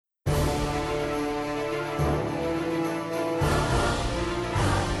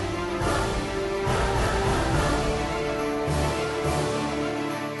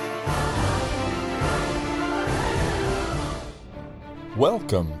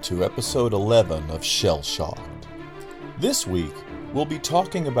Welcome to episode 11 of Shell Shocked. This week, we'll be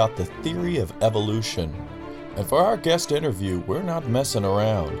talking about the theory of evolution. And for our guest interview, we're not messing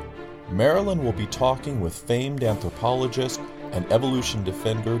around. Marilyn will be talking with famed anthropologist and evolution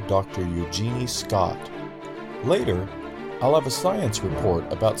defender Dr. Eugenie Scott. Later, I'll have a science report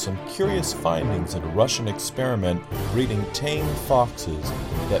about some curious findings in a Russian experiment breeding tame foxes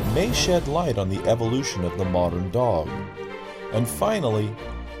that may shed light on the evolution of the modern dog. And finally,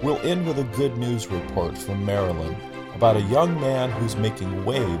 we'll end with a good news report from Maryland about a young man who's making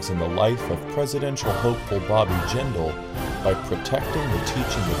waves in the life of presidential hopeful Bobby Jindal by protecting the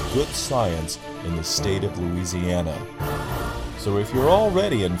teaching of good science in the state of Louisiana. So if you're all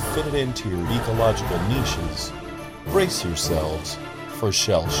ready and fitted into your ecological niches, brace yourselves for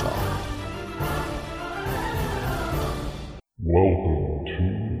Shell Shock. Welcome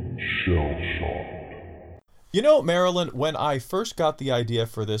to Shell Shock. You know, Marilyn, when I first got the idea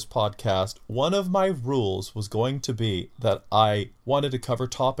for this podcast, one of my rules was going to be that I wanted to cover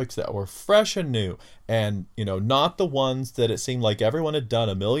topics that were fresh and new and, not the ones that it seemed like everyone had done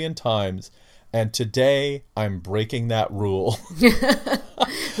a million times. And today, I'm breaking that rule.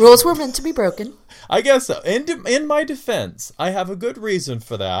 Rules were meant to be broken. I guess so. In my defense, I have a good reason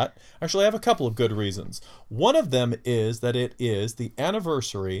for that. Actually, I have a couple of good reasons. One of them is that it is the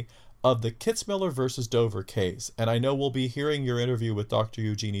anniversary of the Kitzmiller versus Dover case. And I know we'll be hearing your interview with Dr.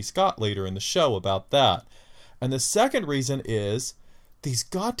 Eugenie Scott later in the show about that. And the second reason is these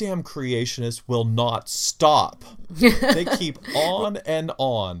goddamn creationists will not stop. They keep on and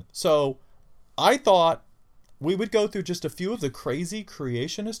on. So I thought we would go through just a few of the crazy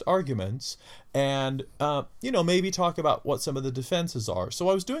creationist arguments and, maybe talk about what some of the defenses are. So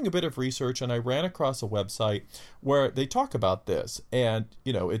I was doing a bit of research and I ran across a website where they talk about this. And,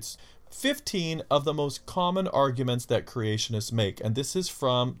 it's 15 of the most common arguments that creationists make. And this is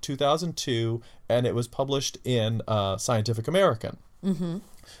from 2002 and it was published in Scientific American. Mm-hmm.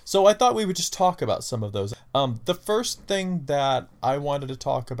 So I thought we would just talk about some of those. The first thing that I wanted to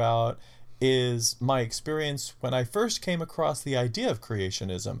talk about is my experience when I first came across the idea of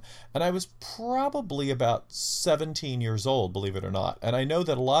creationism. And I was probably about 17 years old, believe it or not. And I know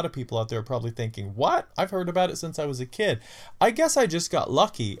that a lot of people out there are probably thinking, what? I've heard about it since I was a kid. I guess I just got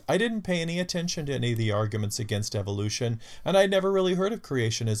lucky. I didn't pay any attention to any of the arguments against evolution, and I never really heard of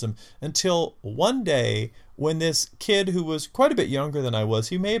creationism until one day when this kid who was quite a bit younger than I was,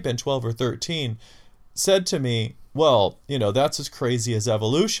 he may have been 12 or 13, said to me, well, that's as crazy as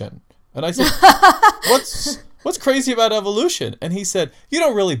evolution. And I said, what's crazy about evolution? And he said, you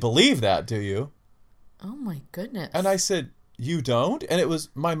don't really believe that, do you? Oh my goodness. And I said, you don't? And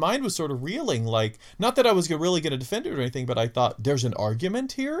my mind was sort of reeling, like, not that I was really going to defend it or anything, but I thought, there's an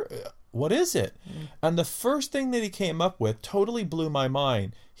argument here? What is it? Mm. And the first thing that he came up with totally blew my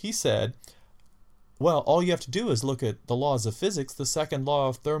mind. He said, well, all you have to do is look at the laws of physics, the second law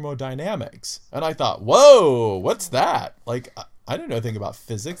of thermodynamics. And I thought, whoa, what's that? Like, I didn't know anything about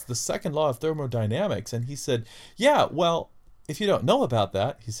physics, the second law of thermodynamics. And he said, yeah, well, if you don't know about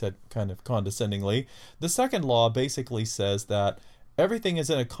that, he said kind of condescendingly, the second law basically says that everything is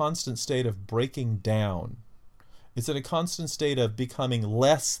in a constant state of breaking down. It's in a constant state of becoming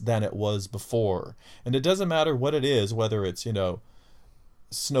less than it was before. And it doesn't matter what it is, whether it's,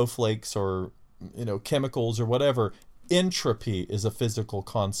 snowflakes or, chemicals or whatever. Entropy is a physical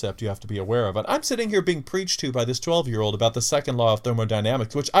concept you have to be aware of. And I'm sitting here being preached to by this 12-year-old about the second law of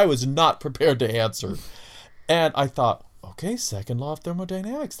thermodynamics, which I was not prepared to answer. And I thought, okay, second law of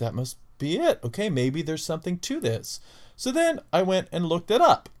thermodynamics, that must be it. Okay, maybe there's something to this. So then I went and looked it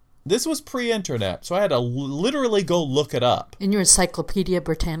up. This was pre-internet, so I had to literally go look it up. In your Encyclopedia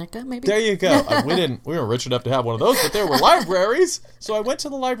Britannica, maybe? There you go. We weren't rich enough to have one of those, but there were libraries. So I went to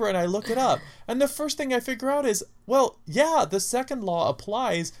the library and I looked it up. And the first thing I figure out is, well, yeah, the second law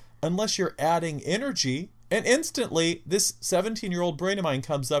applies unless you're adding energy. And instantly, this 17-year-old brain of mine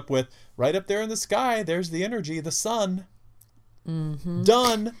comes up with, right up there in the sky, there's the energy, the sun. Mm-hmm.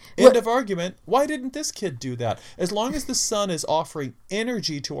 Done. End of argument. Why didn't this kid do that? As long as the sun is offering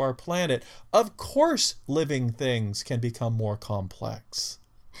energy to our planet, of course living things can become more complex.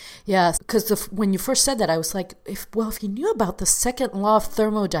 Yeah, because when you first said that, I was like, if you knew about the second law of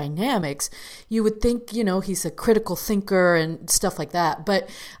thermodynamics, you would think, he's a critical thinker and stuff like that. But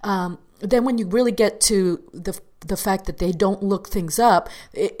then when you really get to the fact that they don't look things up,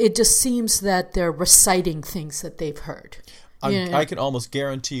 it just seems that they're reciting things that they've heard. I can almost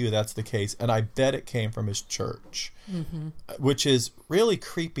guarantee you that's the case, and I bet it came from his church, which is really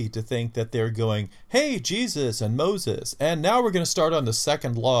creepy to think that they're going, hey, Jesus and Moses, and now we're going to start on the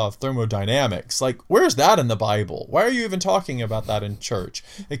second law of thermodynamics. Like, where's that in the Bible? Why are you even talking about that in church?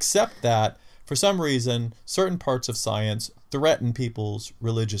 Except that, for some reason, certain parts of science threaten people's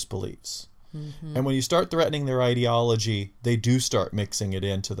religious beliefs. And when you start threatening their ideology, they do start mixing it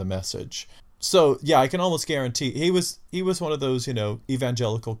into the message. So, yeah, I can almost guarantee he was one of those,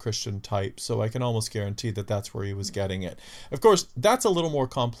 evangelical Christian types. So I can almost guarantee that that's where he was getting it. Of course, that's a little more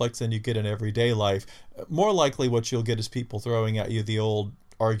complex than you get in everyday life. More likely what you'll get is people throwing at you the old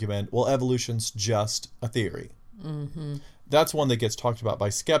argument, well, evolution's just a theory. That's one that gets talked about by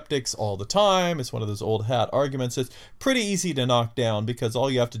skeptics all the time. It's one of those old hat arguments. It's pretty easy to knock down because all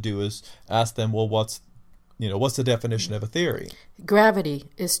you have to do is ask them, well, what's the definition of a theory? Gravity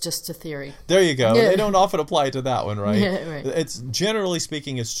is just a theory. There you go. Yeah. They don't often apply it to that one, right? Yeah, right. It's generally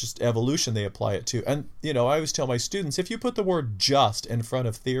speaking, it's just evolution they apply it to. And, I always tell my students, if you put the word just in front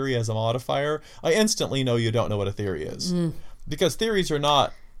of theory as a modifier, I instantly know you don't know what a theory is. Because theories are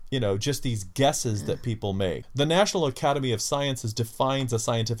not, just these guesses that people make. The National Academy of Sciences defines a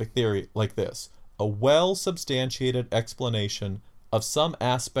scientific theory like this: a well-substantiated explanation of some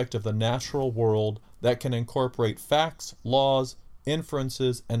aspect of the natural world that can incorporate facts, laws,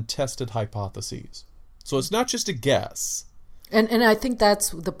 inferences, and tested hypotheses. So it's not just a guess. And I think that's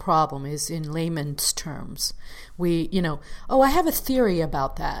the problem, is in layman's terms. We, I have a theory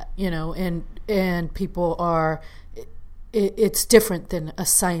about that, and people are, it's different than a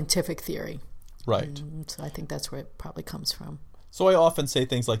scientific theory. Right. So I think that's where it probably comes from. So I often say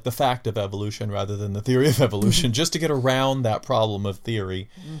things like the fact of evolution rather than the theory of evolution, just to get around that problem of theory.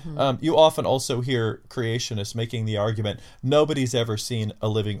 You often also hear creationists making the argument, nobody's ever seen a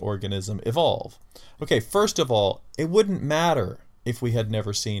living organism evolve. Okay, first of all, it wouldn't matter if we had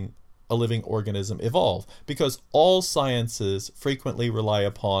never seen a living organism evolve, because all sciences frequently rely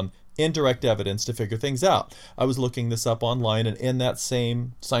upon indirect evidence to figure things out. I was looking this up online, and in that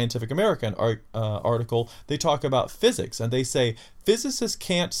same Scientific American article, they talk about physics, and they say physicists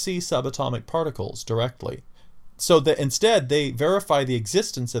can't see subatomic particles directly. So that instead, they verify the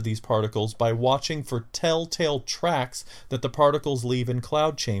existence of these particles by watching for telltale tracks that the particles leave in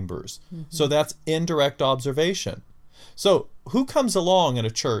cloud chambers. So that's indirect observation. So who comes along in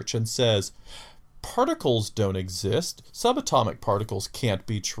a church and says, particles don't exist, subatomic particles can't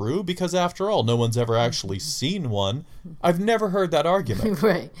be true, because after all, no one's ever actually seen one? I've never heard that argument.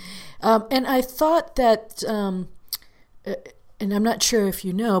 Right. And I thought that, and I'm not sure if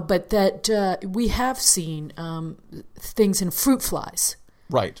you know, but that we have seen things in fruit flies.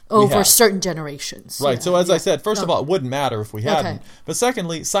 Right. Over certain generations. Right. Yeah, So as I said, first of all, it wouldn't matter if we hadn't. Okay. But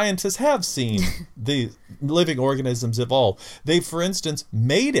secondly, scientists have seen the living organisms evolve. They, for instance,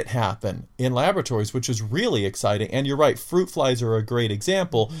 made it happen in laboratories, which is really exciting. And you're right, fruit flies are a great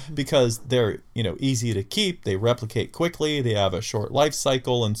example because they're, easy to keep. They replicate quickly. They have a short life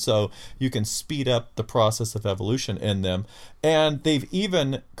cycle. And so you can speed up the process of evolution in them. And they've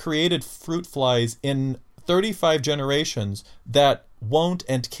even created fruit flies in 35 generations that won't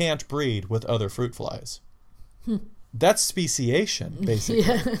and can't breed with other fruit flies. That's speciation, basically.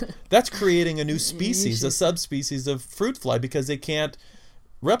 That's creating a new species, a subspecies of fruit fly, because they can't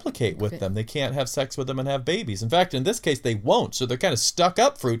replicate with them. They can't have sex with them and have babies. In fact, in this case, they won't. So they're kind of stuck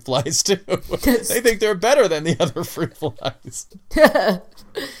up fruit flies, too. They think they're better than the other fruit flies.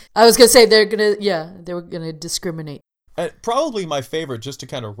 I was going to say they were going to discriminate. Probably my favorite, just to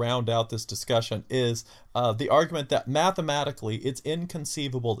kind of round out this discussion, is the argument that mathematically it's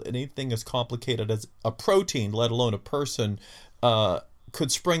inconceivable that anything as complicated as a protein, let alone a person,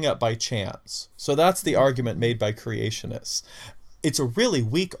 could spring up by chance. So that's the argument made by creationists. It's a really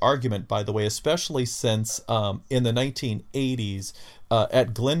weak argument, by the way, especially since in the 1980s,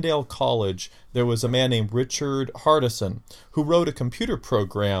 at Glendale College, there was a man named Richard Hardison who wrote a computer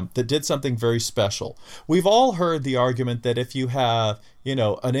program that did something very special. We've all heard the argument that if you have,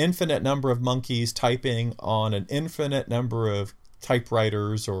 an infinite number of monkeys typing on an infinite number of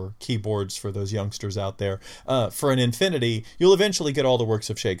typewriters or keyboards for those youngsters out there, for an infinity, you'll eventually get all the works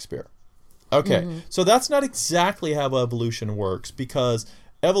of Shakespeare. Okay, so that's not exactly how evolution works, because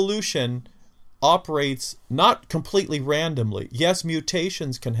evolution operates not completely randomly. Yes,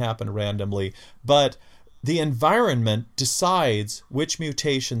 mutations can happen randomly, but the environment decides which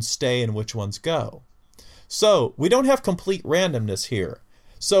mutations stay and which ones go. So we don't have complete randomness here.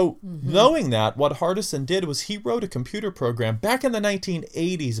 So knowing that, what Hardison did was he wrote a computer program back in the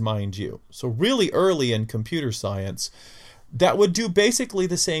 1980s, mind you, so really early in computer science, that would do basically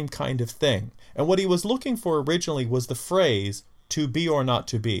the same kind of thing. And what he was looking for originally was the phrase, to be or not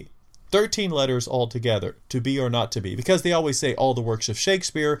to be. 13 letters altogether, to be or not to be. Because they always say all the works of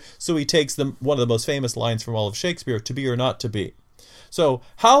Shakespeare, so he takes them, one of the most famous lines from all of Shakespeare, to be or not to be. So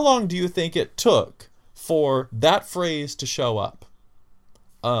how long do you think it took for that phrase to show up?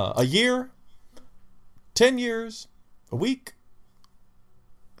 A year? 10 years? A week?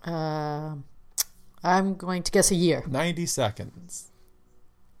 I'm going to guess a year. 90 seconds.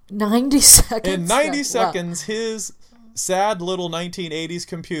 90 seconds? In 90 Wow. seconds, his sad little 1980s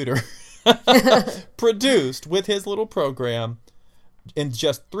computer produced with his little program in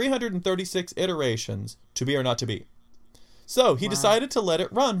just 336 iterations, to be or not to be. So he decided to let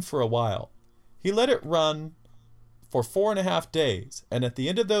it run for a while. He let it run for 4.5 days. And at the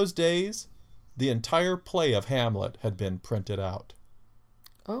end of those days, the entire play of Hamlet had been printed out.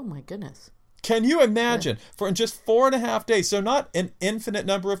 Oh, my goodness. Can you imagine? For in just 4.5 days, so not an infinite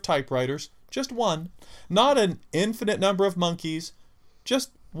number of typewriters, just one. Not an infinite number of monkeys,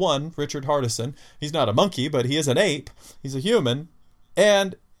 just one, Richard Hardison. He's not a monkey, but he is an ape. He's a human.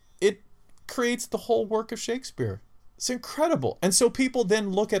 And it creates the whole work of Shakespeare. It's incredible. And so people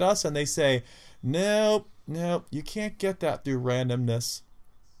then look at us and they say, nope, you can't get that through randomness.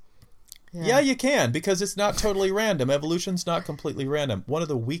 Yeah, you can, because it's not totally random. Evolution's not completely random. One of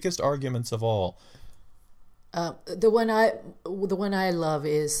the weakest arguments of all. The one I love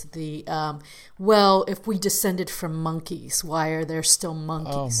is the well, if we descended from monkeys, why are there still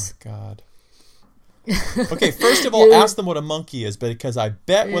monkeys? Oh my God. Okay, first of all, ask them what a monkey is, because I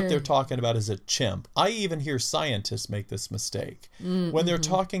bet what they're talking about is a chimp. I even hear scientists make this mistake. When they're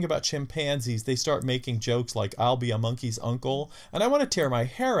talking about chimpanzees, they start making jokes like, I'll be a monkey's uncle. And I want to tear my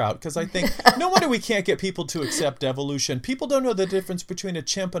hair out, because I think, no wonder we can't get people to accept evolution. People don't know the difference between a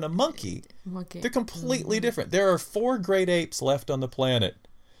chimp and a monkey. They're completely different. There are 4 great apes left on the planet.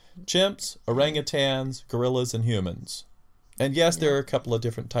 Chimps, orangutans, gorillas, and humans. And yes, there are a couple of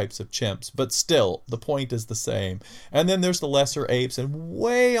different types of chimps, but still, the point is the same. And then there's the lesser apes, and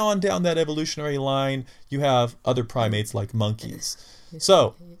way on down that evolutionary line, you have other primates like monkeys.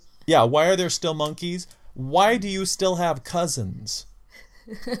 So, yeah, why are there still monkeys? Why do you still have cousins?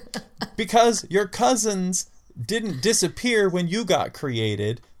 Because your cousins didn't disappear when you got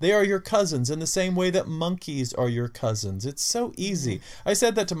created. They are your cousins in the same way that monkeys are your cousins. It's so easy. I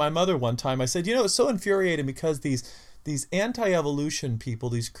said that to my mother one time. I said, it's so infuriating because these anti-evolution people,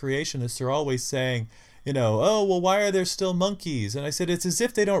 these creationists, are always saying, oh, well, why are there still monkeys? And I said, it's as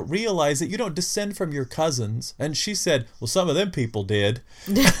if they don't realize that you don't descend from your cousins. And she said, well, some of them people did.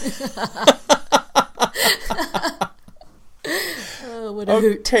 Oh, what a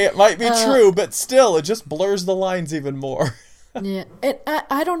hoot. Okay, it might be true, but still, it just blurs the lines even more. Yeah, and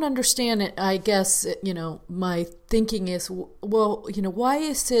I don't understand it. I guess, my thinking is, well, why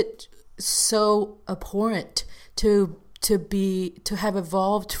is it so abhorrent to have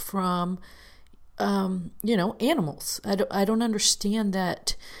evolved from animals? I don't understand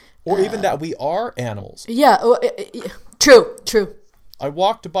that. Or even that we are animals. Yeah, true. I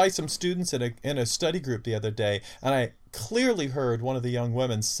walked by some students in a study group the other day, and I clearly heard one of the young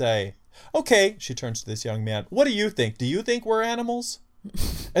women say, okay, she turns to this young man, what do you think? Do you think we're animals?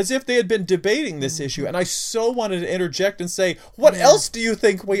 As if they had been debating this issue, and I so wanted to interject and say, what else do you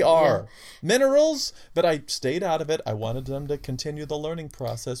think we are? Minerals? But I stayed out of it. I wanted them to continue the learning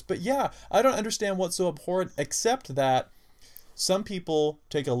process. But yeah, I don't understand what's so abhorrent, except that some people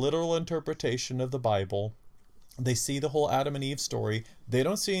take a literal interpretation of the Bible. They see the whole Adam and Eve story. They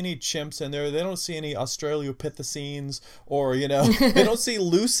don't see any chimps in there. They don't see any Australopithecines, or, they don't see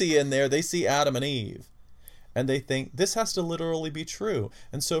Lucy in there. They see Adam and Eve. And they think this has to literally be true.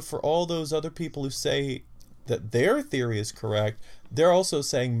 And so for all those other people who say that their theory is correct, they're also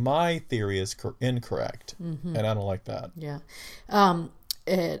saying my theory is incorrect. Mm-hmm. And I don't like that. Yeah.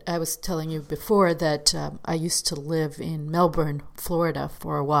 I was telling you before that I used to live in Melbourne, Florida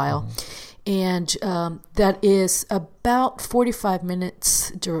for a while. And that is about 45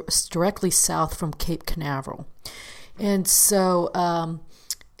 minutes directly south from Cape Canaveral. And so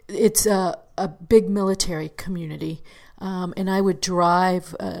it's a big military community, and I would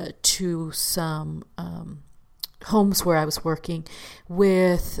drive to some homes where I was working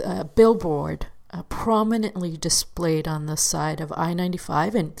with a billboard prominently displayed on the side of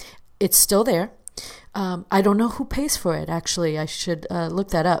I-95, and it's still there. I don't know who pays for it, actually. I should look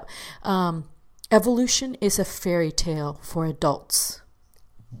that up. Evolution is a fairy tale for adults.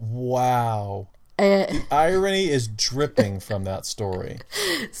 Wow. The irony is dripping from that story.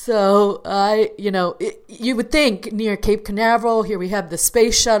 So you would think near Cape Canaveral, here we have the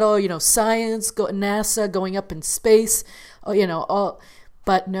space shuttle, NASA going up in space,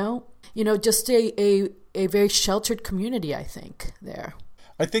 but no. just a very sheltered community, I think, there.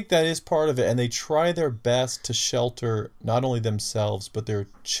 I think that is part of it, and they try their best to shelter not only themselves but their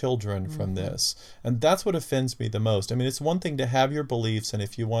children from this, and that's what offends me the most. I mean, it's one thing to have your beliefs, and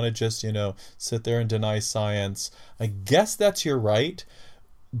if you want to just sit there and deny science, I guess that's your right,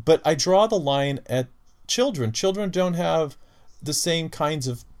 but I draw the line at children. Children don't have the same kinds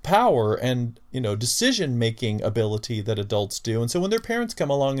of power and decision making ability that adults do, and so when their parents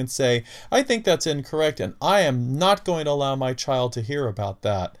come along and say, I think that's incorrect and I am not going to allow my child to hear about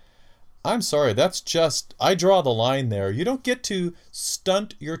that, I'm sorry, I draw the line there. You don't get to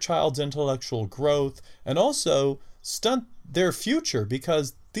stunt your child's intellectual growth and also stunt their future,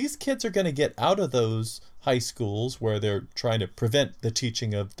 because these kids are going to get out of those high schools where they're trying to prevent the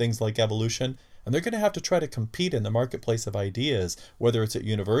teaching of things like evolution, and they're going to have to try to compete in the marketplace of ideas, whether it's at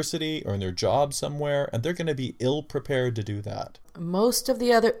university or in their job somewhere, and they're going to be ill-prepared to do that. Most of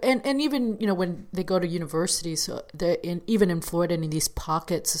the other, and even, when they go to universities, even in Florida and in these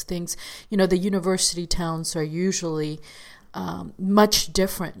pockets of things, the university towns are usually much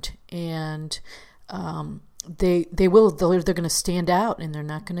different, and they're going to stand out, and they're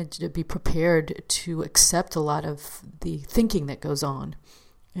not going to be prepared to accept a lot of the thinking that goes on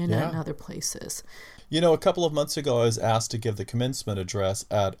in other places. A couple of months ago, I was asked to give the commencement address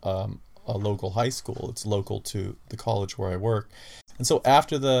at a local high school. It's local to the college where I work. And so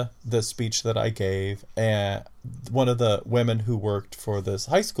after the speech that I gave, one of the women who worked for this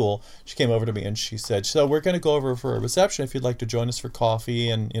high school, she came over to me and she said, so we're going to go over for a reception if you'd like to join us for coffee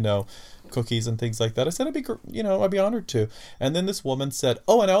and, cookies and things like that. I said, I'd be honored to. And then this woman said,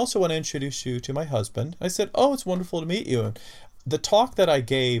 oh, and I also want to introduce you to my husband. I said, oh, it's wonderful to meet you. And the talk that I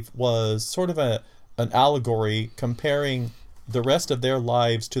gave was sort of an allegory comparing the rest of their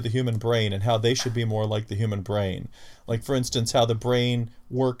lives to the human brain and how they should be more like the human brain. Like, for instance, how the brain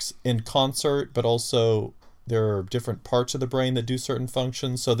works in concert, but also there are different parts of the brain that do certain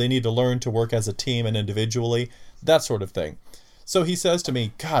functions, so they need to learn to work as a team and individually, that sort of thing. So he says to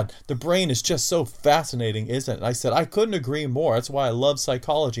me, God, the brain is just so fascinating, isn't it? And I said, I couldn't agree more. That's why I love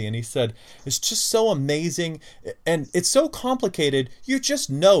psychology. And he said, it's just so amazing, and it's so complicated, you just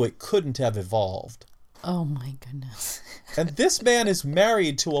know it couldn't have evolved. Oh, my goodness. And this man is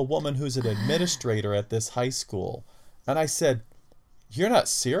married to a woman who's an administrator at this high school. And I said, you're not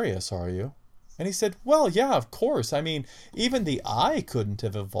serious, are you? And he said, well, yeah, of course. I mean, even the eye couldn't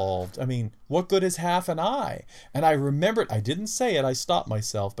have evolved. I mean, what good is half an eye? And I remembered, I didn't say it, I stopped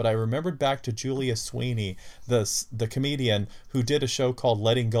myself, but I remembered back to Julia Sweeney, the comedian who did a show called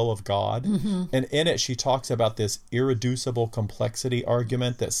Letting Go of God. Mm-hmm. And in it, she talks about this irreducible complexity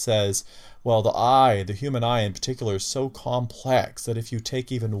argument that says, well, the human eye in particular, is so complex that if you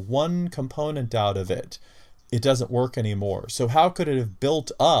take even one component out of it, it doesn't work anymore. So how could it have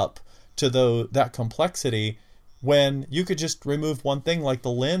built up to that complexity when you could just remove one thing like the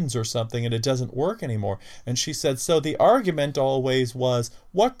lens or something and it doesn't work anymore? And she said, so the argument always was,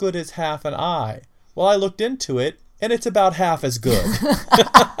 what good is half an eye? Well, I looked into it and it's about half as good.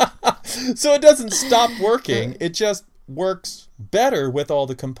 So it doesn't stop working. It just works better with all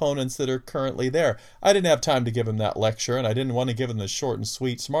the components that are currently there. I didn't have time to give him that lecture, and I didn't want to give him the short and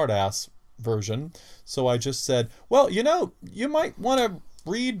sweet smartass version. So I just said, well, you might want to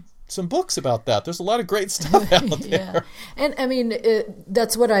read some books about that. There's a lot of great stuff out there. Yeah. And I mean,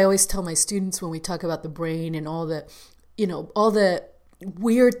 that's what I always tell my students when we talk about the brain and all the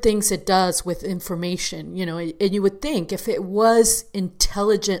weird things it does with information, and you would think if it was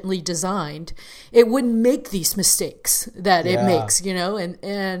intelligently designed, it wouldn't make these mistakes that it makes,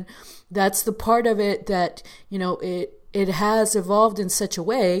 and that's the part of it that, it has evolved in such a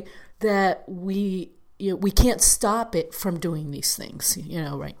way that we can't stop it from doing these things,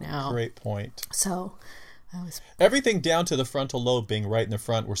 right now. Great point. So everything down to the frontal lobe being right in the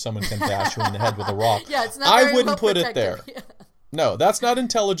front where someone can bash you in the head with a rock. Yeah, it's not I wouldn't put it there. Yeah. No, that's not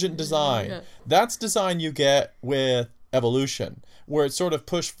intelligent design. Yeah. That's design you get with evolution, where it's sort of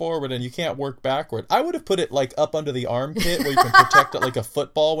pushed forward and you can't work backward. I would have put it like up under the armpit where you can protect it like a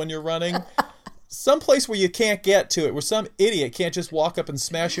football when you're running. Someplace where you can't get to it, where some idiot can't just walk up and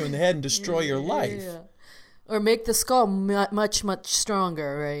smash you in the head and destroy your life. Yeah. Or make the skull much, much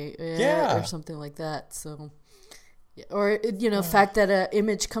stronger, right? Yeah. Or something like that. So, or, fact that an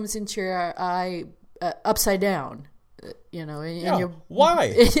image comes into your eye upside down.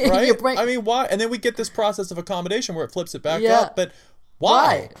 Why? Right? Your brain. I mean, why? And then we get this process of accommodation where it flips it back up. But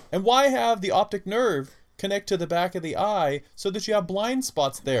why? And why have the optic nerve connect to the back of the eye so that you have blind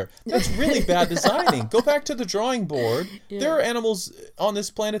spots there? That's really bad designing. Go back to the drawing board. Yeah. There are animals on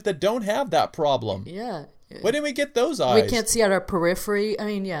this planet that don't have that problem. Yeah. Where did we get those eyes? We can't see out our periphery. I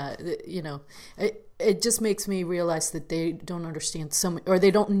mean, yeah, you know, it just makes me realize that they don't understand or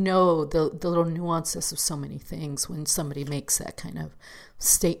they don't know the little nuances of so many things when somebody makes that kind of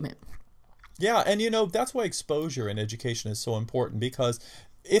statement. Yeah, and that's why exposure in education is so important, because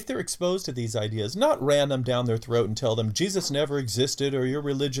if they're exposed to these ideas, not ram them down their throat and tell them Jesus never existed or your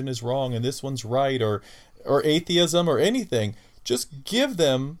religion is wrong and this one's right or atheism or anything, just give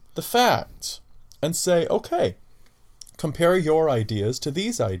them the facts and say, okay, compare your ideas to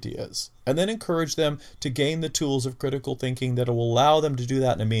these ideas, and then encourage them to gain the tools of critical thinking that will allow them to do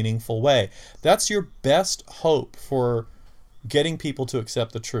that in a meaningful way. That's your best hope for getting people to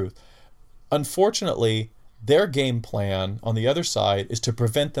accept the truth. Unfortunately, their game plan on the other side is to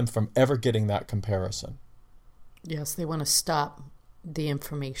prevent them from ever getting that comparison. Yes, they want to stop the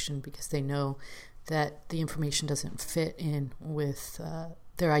information because they know that the information doesn't fit in with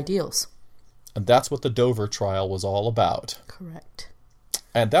their ideals. And that's what the Dover trial was all about. Correct.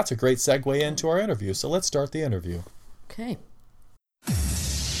 And that's a great segue into our interview. So let's start the interview. Okay.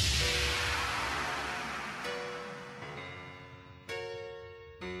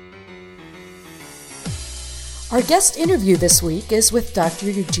 Our guest interview this week is with Dr.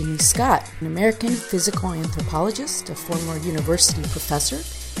 Eugenie Scott, an American physical anthropologist, a former university professor,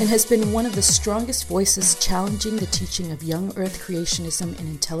 and has been one of the strongest voices challenging the teaching of young Earth creationism and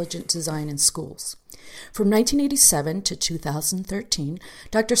intelligent design in schools. From 1987 to 2013,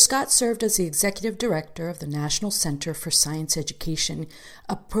 Dr. Scott served as the executive director of the National Center for Science Education,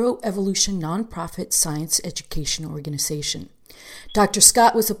 a pro-evolution nonprofit science education organization. Dr.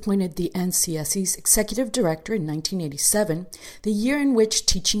 Scott was appointed the NCSE's executive director in 1987, the year in which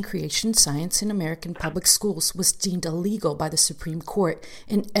teaching creation science in American public schools was deemed illegal by the Supreme Court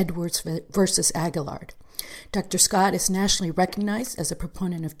in Edwards versus Aguillard. Dr. Scott is nationally recognized as a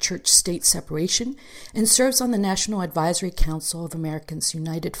proponent of church-state separation and serves on the National Advisory Council of Americans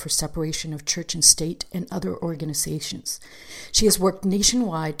United for Separation of Church and State and other organizations. She has worked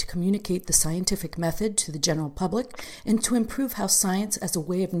nationwide to communicate the scientific method to the general public and to improve how science as a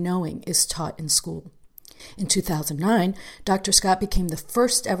way of knowing is taught in school. In 2009, Dr. Scott became the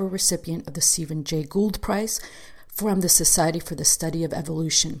first ever recipient of the Stephen Jay Gould Prize from the Society for the Study of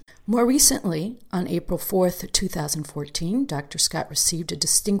Evolution. More recently, on April 4th, 2014, Dr. Scott received a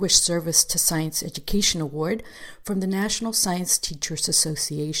Distinguished Service to Science Education Award from the National Science Teachers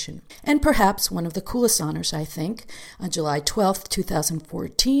Association. And perhaps one of the coolest honors, I think, on July 12th,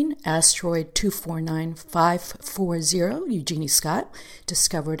 2014, asteroid 249540, Eugenie Scott,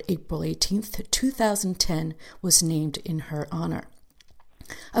 discovered April 18th, 2010, was named in her honor.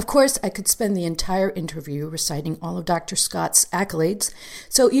 Of course, I could spend the entire interview reciting all of Dr. Scott's accolades,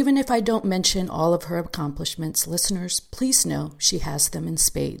 so even if I don't mention all of her accomplishments, listeners, please know she has them in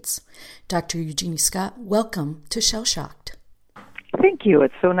spades. Dr. Eugenie Scott, welcome to Shell Shocked. Thank you.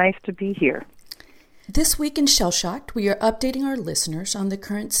 It's so nice to be here. This week in Shell Shocked, we are updating our listeners on the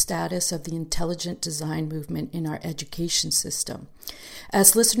current status of the intelligent design movement in our education system.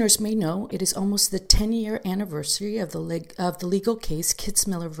 As listeners may know, it is almost the 10-year anniversary of the legal case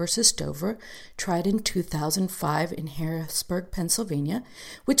Kitzmiller versus Dover, tried in 2005 in Harrisburg, Pennsylvania,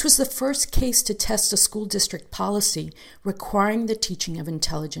 which was the first case to test a school district policy requiring the teaching of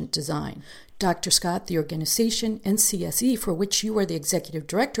intelligent design. Dr. Scott, the organization, NCSE, for which you were the executive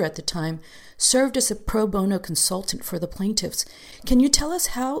director at the time, served as a pro bono consultant for the plaintiffs. Can you tell us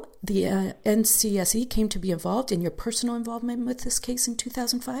how the NCSE came to be involved in your personal involvement with this case in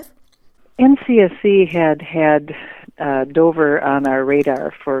 2005? NCSE had Dover on our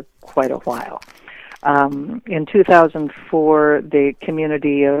radar for quite a while. In 2004, the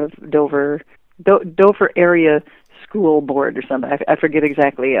community of Dover area school board or something. I forget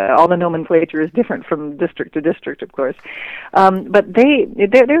exactly. All the nomenclature is different from district to district, of course. But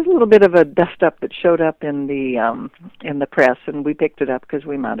there's a little bit of a dust up that showed up in the press, and we picked it up because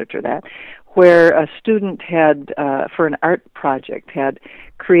we monitor that, where a student had, for an art project, had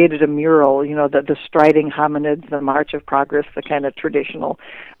created a mural. The striding hominids, the March of Progress, the kind of traditional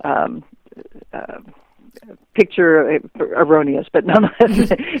picture, erroneous, but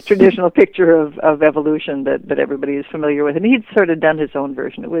nonetheless traditional picture of evolution that everybody is familiar with. And he'd sort of done his own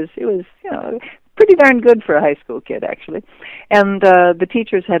version. It was pretty darn good for a high school kid, actually. And the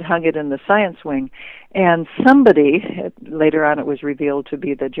teachers had hung it in the science wing. And somebody, later on it was revealed to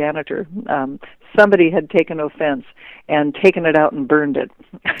be the janitor, somebody had taken offense and taken it out and burned it.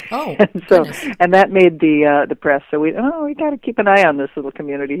 Oh, and that made the press. So we got to keep an eye on this little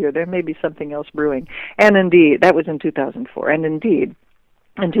community here. There may be something else brewing. And indeed, that was in 2004. And indeed,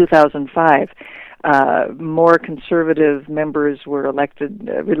 in 2005, more conservative members were elected,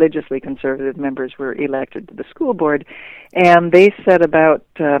 religiously conservative members were elected to the school board, and they set about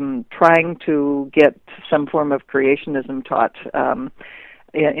trying to get some form of creationism taught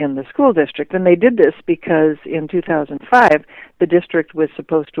in the school district. And they did this because in 2005, the district was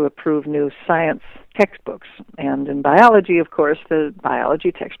supposed to approve new science textbooks. And in biology, of course, the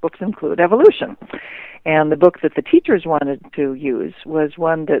biology textbooks include evolution. And the book that the teachers wanted to use was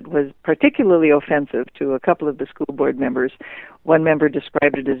one that was particularly offensive to a couple of the school board members. One member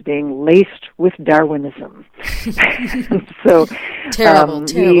described it as being laced with Darwinism. So terrible.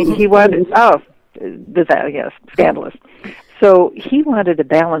 He wanted, yes, scandalous. So he wanted to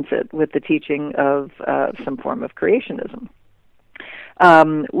balance it with the teaching of some form of creationism.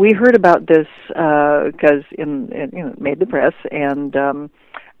 We heard about this because it made the press, and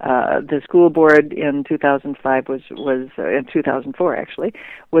the school board in 2005 was in 2004 actually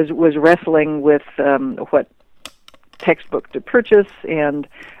was wrestling with what textbook to purchase, and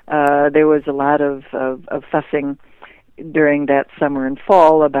there was a lot of fussing during that summer and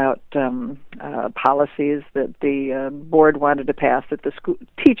fall about policies that the board wanted to pass that the school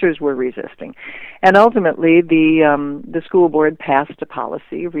teachers were resisting, and ultimately the school board passed a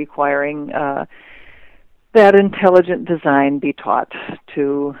policy requiring that intelligent design be taught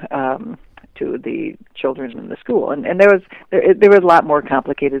to the children in the school, and there was a lot more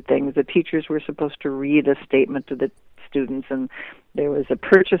complicated things. The teachers were supposed to read a statement to the students, and there was a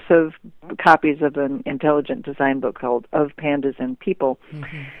purchase of copies of an intelligent design book called Of Pandas and People,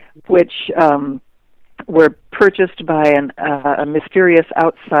 which were purchased by a mysterious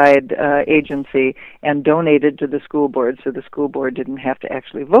outside agency and donated to the school board, so the school board didn't have to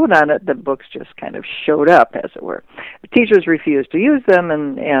actually vote on it. The books just kind of showed up, as it were. The teachers refused to use them,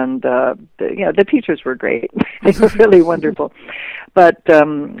 and the teachers were great. They were really wonderful. But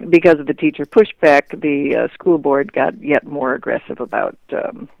because of the teacher pushback, the school board got yet more aggressive about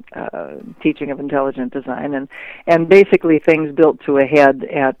teaching of intelligent design, and basically things built to a head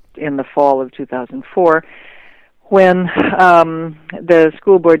in the fall of 2004, when the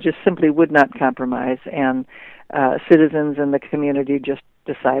school board just simply would not compromise, and citizens in the community just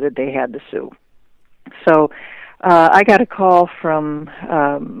decided they had to sue. So I got a call from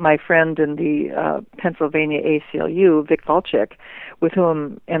my friend in the Pennsylvania ACLU, Vic Volchek, with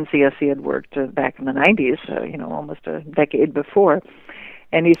whom NCSE had worked back in the 90s, almost a decade before.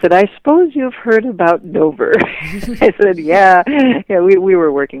 And he said, "I suppose you've heard about Dover." I said, yeah, we were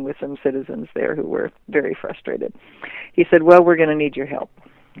working with some citizens there who were very frustrated. He said, "Well, we're going to need your help."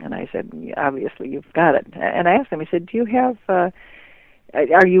 And I said, "Obviously, you've got it." And I asked him, I said, "Do you have,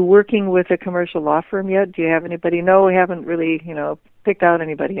 are you working with a commercial law firm yet? Do you have anybody?" "No, we haven't really, picked out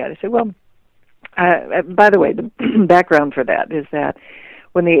anybody yet." I said, "Well, by the way, the background for that is that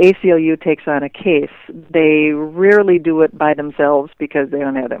when the ACLU takes on a case, they rarely do it by themselves because they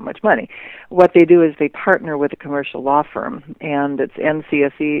don't have that much money. What they do is they partner with a commercial law firm, and it's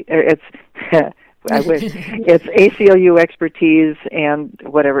NCSE, it's ACLU expertise and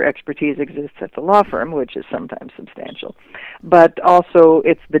whatever expertise exists at the law firm, which is sometimes substantial. But also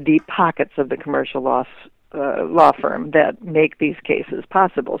it's the deep pockets of the commercial law firm that make these cases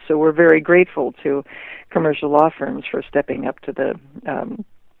possible. So we're very grateful to commercial law firms for stepping up to the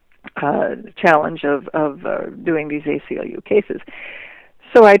challenge of doing these ACLU cases.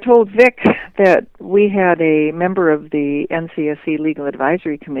 So I told Vic that we had a member of the NCSE Legal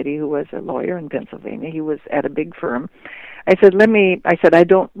Advisory Committee who was a lawyer in Pennsylvania. He was at a big firm. I said, I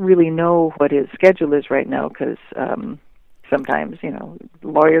don't really know what his schedule is right now because sometimes,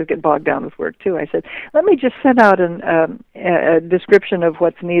 lawyers get bogged down with work too. I said, let me just send out a description of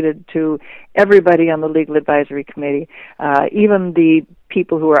what's needed to everybody on the Legal Advisory Committee, even the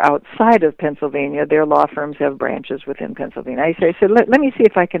people who are outside of Pennsylvania. Their law firms have branches within Pennsylvania. I said, let me see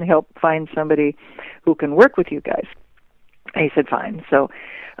if I can help find somebody who can work with you guys. And he said, fine. So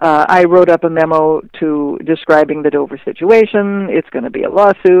I wrote up a memo describing the Dover situation. It's going to be a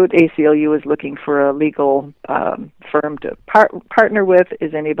lawsuit. ACLU is looking for a legal firm to partner with.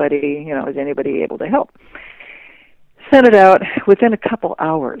 Is anybody able to help? Sent it out. Within a couple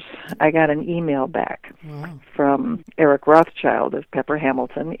hours, I got an email back from Eric Rothschild of Pepper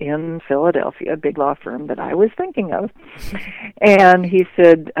Hamilton in Philadelphia, a big law firm that I was thinking of. And he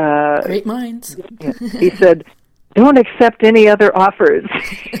said, great minds. He said, "Don't accept any other offers."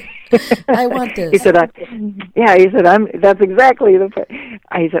 I want this. He said, that's exactly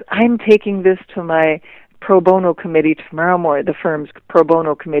he said, "I'm taking this to my pro bono committee tomorrow morning, the firm's pro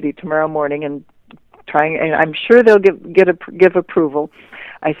bono committee tomorrow morning, and I'm sure they'll give approval."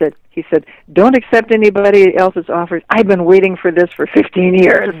 He said, "Don't accept anybody else's offers. I've been waiting for this for 15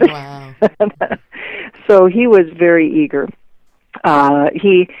 years. Wow. So he was very eager.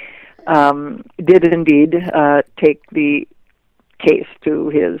 He did indeed take the case to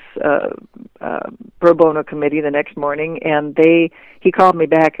his pro bono committee the next morning, and he called me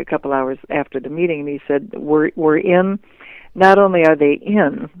back a couple hours after the meeting, and he said, we're in. Not only are they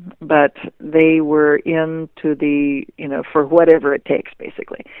in, but they were in to the, for whatever it takes,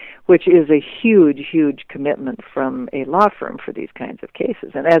 basically, which is a huge, huge commitment from a law firm for these kinds of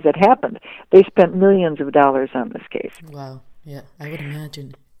cases. And as it happened, they spent millions of dollars on this case. Wow. Yeah, I would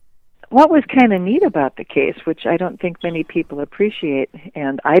imagine. What was kind of neat about the case, which I don't think many people appreciate,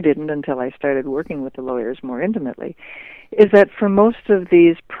 and I didn't until I started working with the lawyers more intimately, is that for most of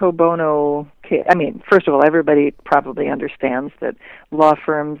these pro bono first of all, everybody probably understands that law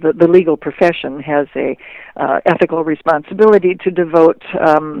firms, the legal profession, has a ethical responsibility to devote,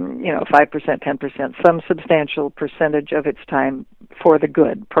 5%, 10%, some substantial percentage of its time for the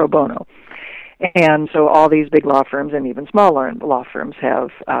good, pro bono. And so all these big law firms and even smaller law firms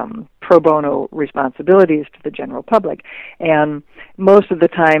have pro bono responsibilities to the general public. And most of the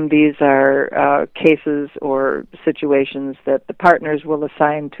time these are cases or situations that the partners will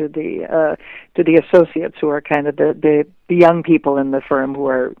assign to the associates, who are kind of the young people in the firm who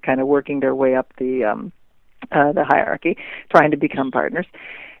are kind of working their way up the hierarchy, trying to become partners.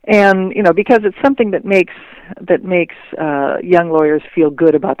 And because it's something that makes young lawyers feel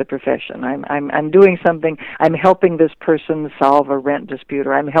good about the profession. I'm doing something. I'm helping this person solve a rent dispute,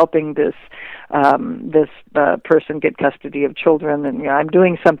 or I'm helping this person get custody of children, and I'm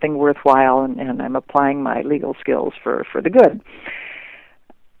doing something worthwhile, and I'm applying my legal skills for the good.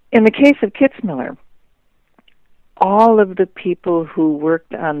 In the case of Kitzmiller, all of the people who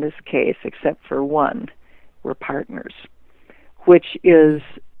worked on this case, except for one, were partners, which is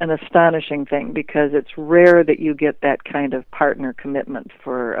an astonishing thing, because it's rare that you get that kind of partner commitment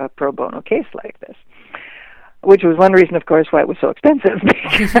for a pro bono case like this, which was one reason, of course, why it was so expensive.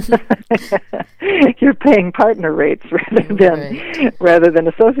 You're paying partner rates rather than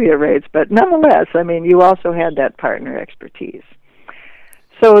associate rates, but nonetheless, you also had that partner expertise.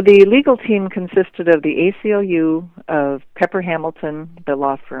 So the legal team consisted of the ACLU, of Pepper Hamilton, the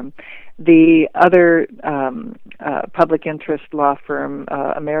law firm, the other public interest law firm,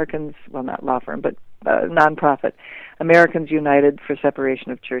 nonprofit, Americans United for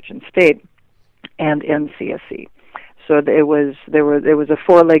Separation of Church and State, and NCSC. So there was a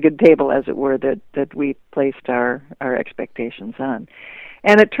four-legged table, as it were, that we placed our expectations on,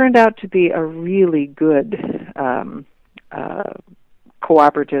 and it turned out to be a really good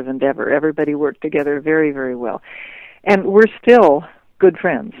cooperative endeavor. Everybody worked together very, very well. And we're still good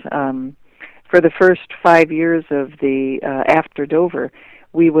friends. For the first 5 years of the after Dover,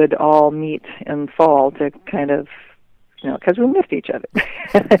 we would all meet in fall to kind of, because we missed each other.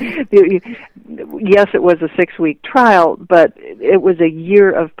 Yes, it was a 6-week trial, but it was a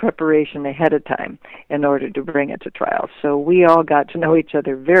year of preparation ahead of time in order to bring it to trial. So we all got to know each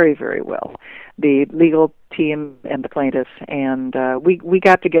other very, very well, the legal team and the plaintiffs, and we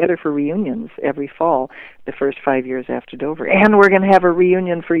got together for reunions every fall the first 5 years after Dover. And we're going to have a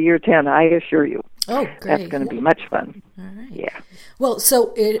reunion for year 10, I assure you. Oh, great. That's going to be much fun. All right. Yeah. Well,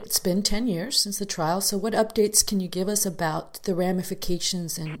 so it's been 10 years since the trial, so what updates can you give us about the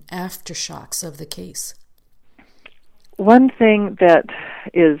ramifications and aftershocks of the case? One thing that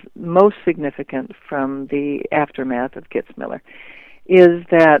is most significant from the aftermath of Kitzmiller is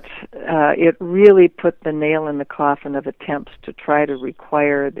that it really put the nail in the coffin of attempts to try to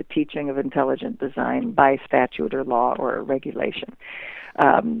require the teaching of intelligent design by statute or law or regulation.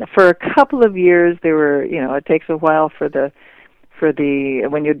 For a couple of years, there were, it takes a while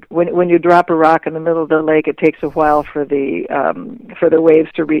when you drop a rock in the middle of the lake, it takes a while for the waves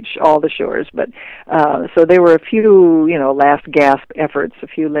to reach all the shores. But so there were a few, last gasp efforts, a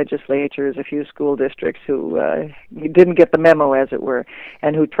few legislatures, a few school districts who didn't get the memo, as it were,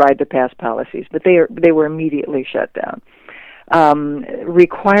 and who tried to pass policies, but they were immediately shut down.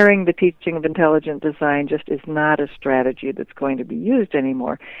 Requiring the teaching of intelligent design just is not a strategy that's going to be used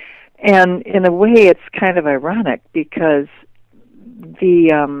anymore. And in a way, it's kind of ironic, because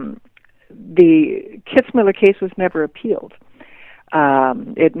the Kitzmiller case was never appealed.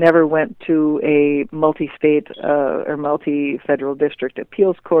 It never went to a multi-state or multi-federal district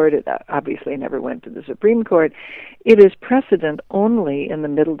appeals court. It obviously never went to the Supreme Court. It is precedent only in the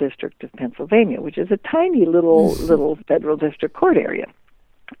Middle District of Pennsylvania, which is a tiny little federal district court area.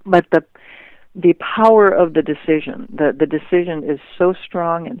 But the power of the decision, the decision is so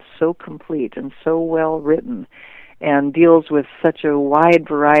strong and so complete and so well written, and deals with such a wide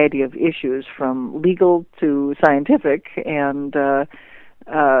variety of issues, from legal to scientific and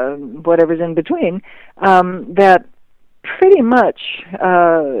whatever's in between, that pretty much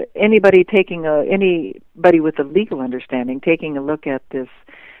anybody with a legal understanding taking a look at this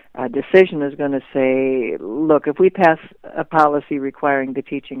decision is going to say, look, if we pass a policy requiring the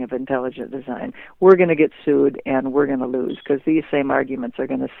teaching of intelligent design, we're going to get sued and we're going to lose, because these same arguments are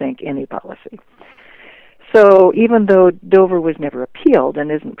going to sink any policy. So even though Dover was never appealed and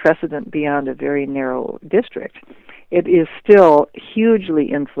isn't precedent beyond a very narrow district, it is still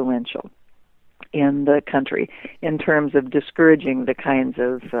hugely influential in the country in terms of discouraging the kinds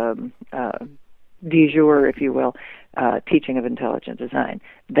of de jure, if you will, teaching of intelligent design.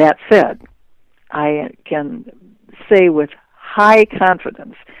 That said, I can say with high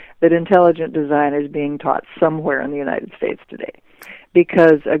confidence that intelligent design is being taught somewhere in the United States today,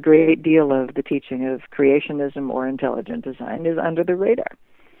 because a great deal of the teaching of creationism or intelligent design is under the radar.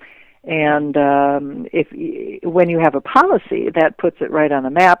 And when you have a policy, that puts it right on the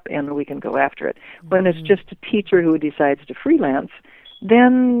map, and we can go after it. When it's just a teacher who decides to freelance,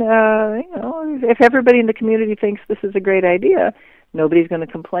 then if everybody in the community thinks this is a great idea, nobody's going to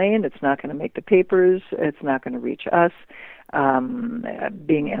complain. It's not going to make the papers. It's not going to reach us,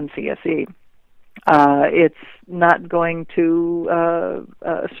 being NCSE. It's not going to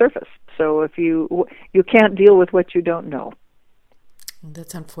surface. So if you can't deal with what you don't know.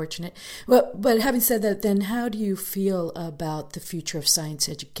 That's unfortunate. Well, but having said that, then how do you feel about the future of science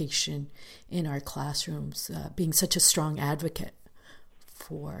education in our classrooms, being such a strong advocate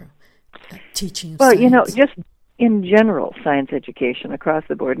for teaching science? Well, just in general, science education across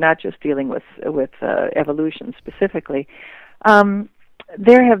the board, not just dealing with evolution specifically,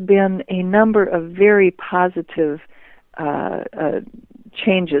 there have been a number of very positive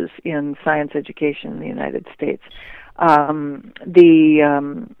changes in science education in the United States.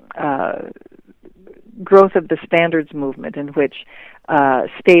 The growth of the standards movement, in which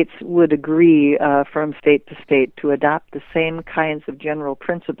states would agree from state to state to adopt the same kinds of general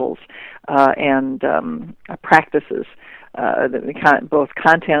principles and practices, both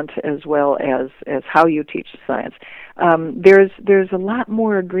content as well as how you teach science. There's a lot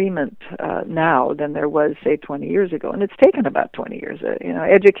more agreement now than there was, say, 20 years ago, and it's taken about 20 years.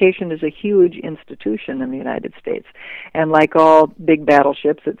 Education is a huge institution in the United States, and like all big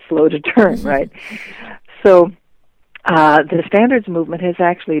battleships, it's slow to turn, right? So the standards movement has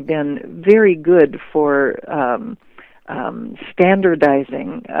actually been very good for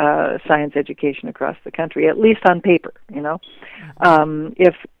standardizing science education across the country, at least on paper.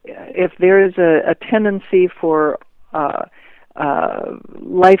 If there is a tendency for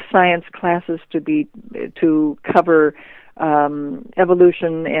life science classes to cover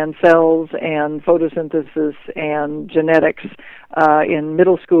evolution and cells and photosynthesis and genetics in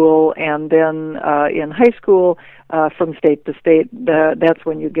middle school, and then in high school, from state to state, that's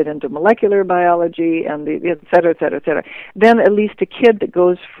when you get into molecular biology and et cetera, et cetera, et cetera. Then at least a kid that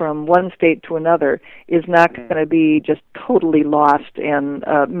goes from one state to another is not going to be just totally lost and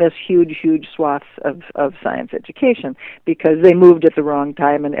miss huge swaths of science education, because they moved at the wrong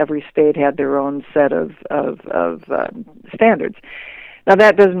time and every state had their own set of standards. Now,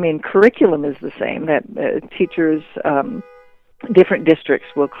 that doesn't mean curriculum is the same, that teachers, different districts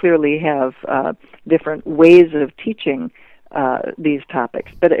will clearly have different ways of teaching these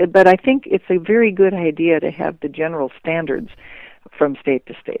topics. But I think it's a very good idea to have the general standards from state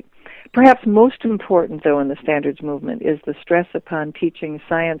to state. Perhaps most important, though, in the standards movement is the stress upon teaching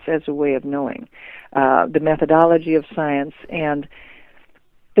science as a way of knowing, the methodology of science. And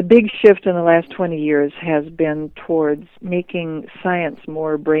the big shift in the last 20 years has been towards making science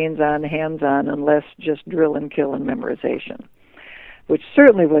more brains-on, hands-on, and less just drill and kill and memorization, which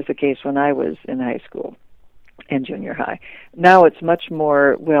certainly was the case when I was in high school and junior high. Now it's much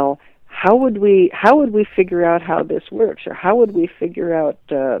more, well, how would we figure out how this works, or how would we figure out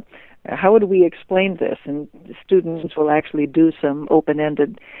how would we explain this? And students will actually do some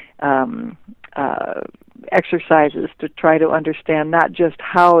open-ended exercises to try to understand not just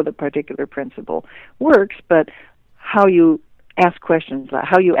how the particular principle works, but how you ask questions,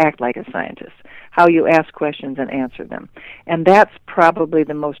 how you act like a scientist, how you ask questions and answer them. And that's probably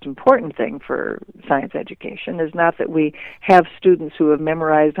the most important thing for science education, is not that we have students who have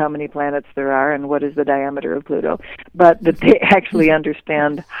memorized how many planets there are and what is the diameter of Pluto, but that they actually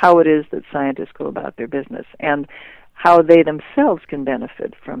understand how it is that scientists go about their business and how they themselves can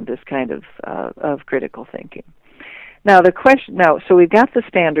benefit from this kind of critical thinking. Now, so we've got the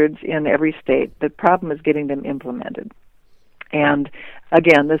standards in every state. The problem is getting them implemented. And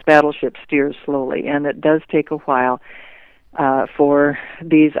again, this battleship steers slowly, and it does take a while for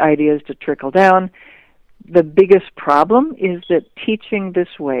these ideas to trickle down. The biggest problem is that teaching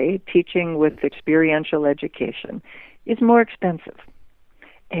this way, teaching with experiential education, is more expensive.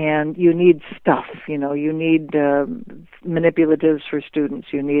 And you need stuff, you need manipulatives for students,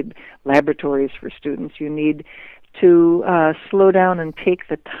 you need laboratories for students, you need to slow down and take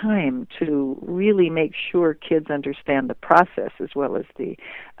the time to really make sure kids understand the process as well as the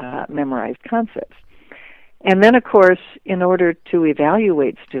memorized concepts. And then, of course, in order to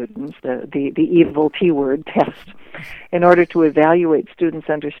evaluate students, the evil T-word test, in order to evaluate students'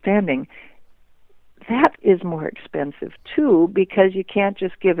 understanding, that is more expensive too, because you can't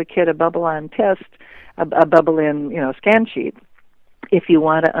just give a kid a bubble-on test, a bubble-in, scan sheet, if you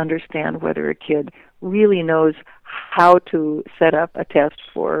want to understand whether a kid really knows how to set up a test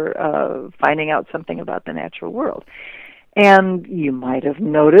for finding out something about the natural world. And you might have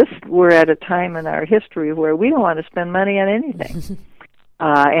noticed we're at a time in our history where we don't want to spend money on anything.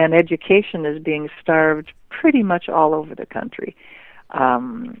 And education is being starved pretty much all over the country.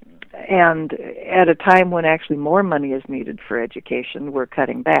 And at a time when actually more money is needed for education, we're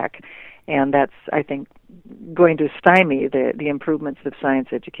cutting back. And that's, I think, going to stymie the improvements of science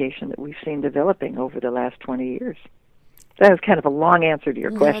education that we've seen developing over the last 20 years. That was kind of a long answer to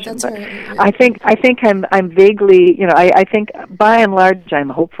your question, but right. I think I'm vaguely, I think by and large I'm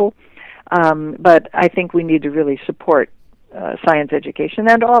hopeful, but I think we need to really support science education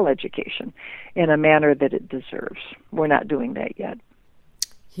and all education in a manner that it deserves. We're not doing that yet.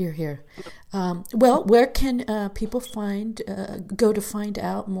 Hear, hear. Well, where can people go to find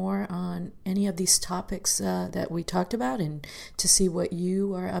out more on any of these topics that we talked about and to see what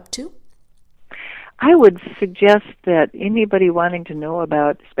you are up to? I would suggest that anybody wanting to know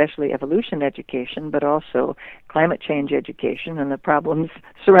about especially evolution education, but also climate change education and the problems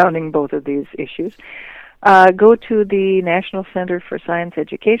surrounding both of these issues, go to the National Center for Science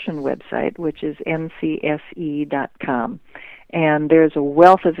Education website, which is ncse.com. And there's a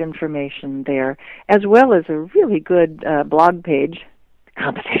wealth of information there, as well as a really good blog page,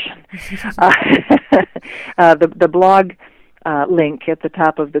 competition. The blog link at the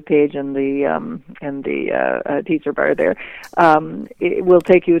top of the page in the teaser bar there, it will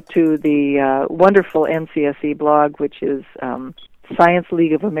take you to the wonderful NCSE blog, which is Science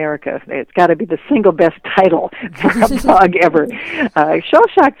League of America. It's got to be the single best title for a blog ever. Shell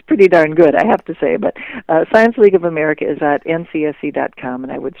Shock's pretty darn good, I have to say, but Science League of America is at ncse.com,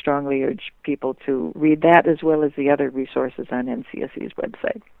 and I would strongly urge people to read that as well as the other resources on NCSE's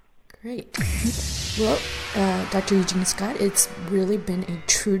website. Great. Well, Dr. Eugenia Scott, it's really been a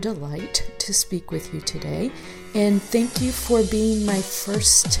true delight to speak with you today, and thank you for being my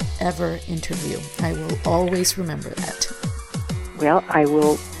first ever interview. I will always remember that. Well, I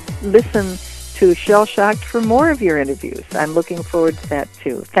will listen to Shell Shocked for more of your interviews. I'm looking forward to that,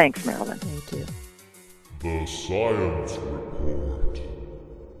 too. Thanks, Marilyn. Thank you. The Science Report.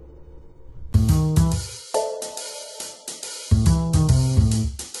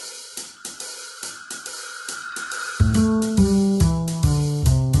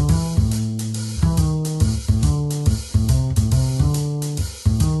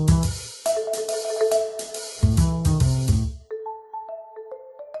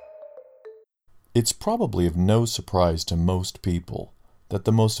 It's probably of no surprise to most people that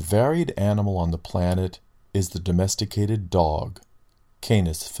the most varied animal on the planet is the domesticated dog,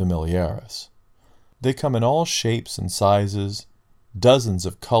 Canis familiaris. They come in all shapes and sizes, dozens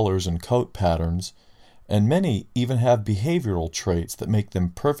of colors and coat patterns, and many even have behavioral traits that make them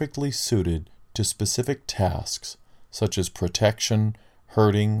perfectly suited to specific tasks, such as protection,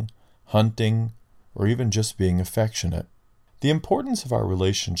 herding, hunting, or even just being affectionate. The importance of our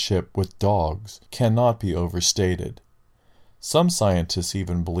relationship with dogs cannot be overstated. Some scientists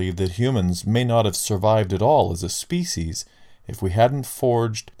even believe that humans may not have survived at all as a species if we hadn't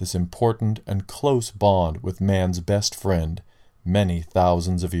forged this important and close bond with man's best friend many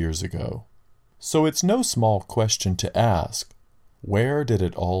thousands of years ago. So it's no small question to ask, where did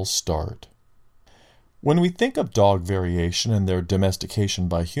it all start? When we think of dog variation and their domestication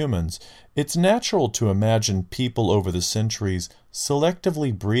by humans, it's natural to imagine people over the centuries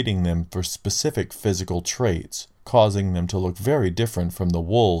selectively breeding them for specific physical traits, causing them to look very different from the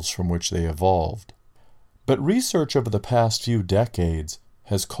wolves from which they evolved. But research over the past few decades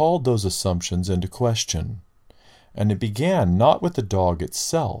has called those assumptions into question, and it began not with the dog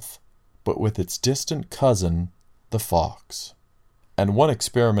itself, but with its distant cousin, the fox. And one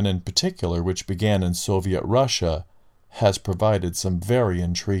experiment in particular, which began in Soviet Russia, has provided some very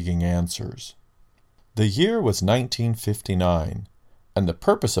intriguing answers. The year was 1959, and the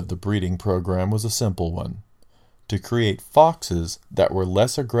purpose of the breeding program was a simple one: to create foxes that were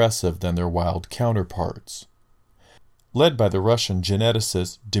less aggressive than their wild counterparts. Led by the Russian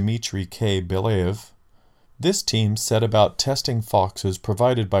geneticist Dmitry K. Belyaev, this team set about testing foxes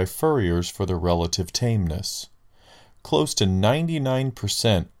provided by furriers for their relative tameness. Close to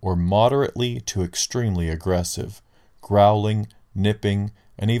 99% were moderately to extremely aggressive, growling, nipping,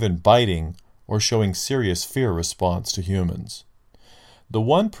 and even biting or showing serious fear response to humans. The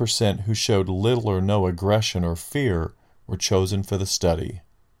 1% who showed little or no aggression or fear were chosen for the study.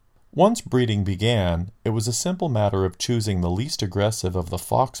 Once breeding began, it was a simple matter of choosing the least aggressive of the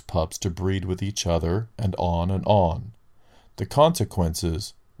fox pups to breed with each other and on and on. The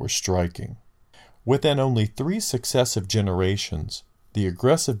consequences were striking. Within only 3 successive generations, the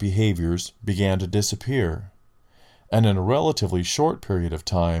aggressive behaviors began to disappear. And in a relatively short period of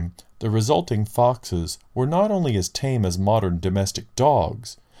time, the resulting foxes were not only as tame as modern domestic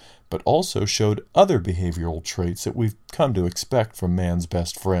dogs, but also showed other behavioral traits that we've come to expect from man's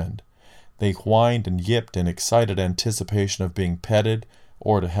best friend. They whined and yipped in excited anticipation of being petted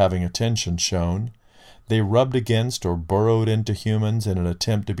or to having attention shown. They rubbed against or burrowed into humans in an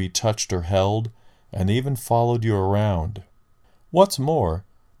attempt to be touched or held, and even followed you around. What's more,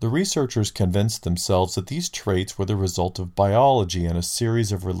 the researchers convinced themselves that these traits were the result of biology in a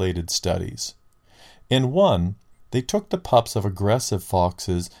series of related studies. In one, they took the pups of aggressive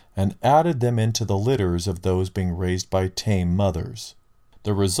foxes and added them into the litters of those being raised by tame mothers.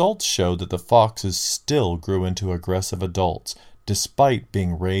 The results showed that the foxes still grew into aggressive adults, despite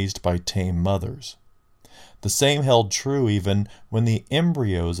being raised by tame mothers. The same held true even when the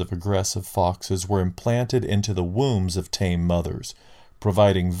embryos of aggressive foxes were implanted into the wombs of tame mothers,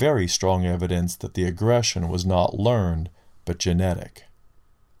 providing very strong evidence that the aggression was not learned, but genetic.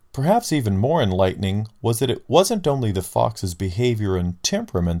 Perhaps even more enlightening was that it wasn't only the fox's behavior and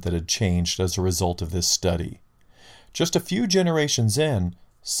temperament that had changed as a result of this study. Just a few generations in,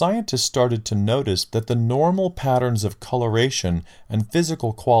 scientists started to notice that the normal patterns of coloration and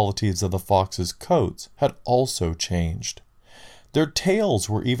physical qualities of the fox's coats had also changed. Their tails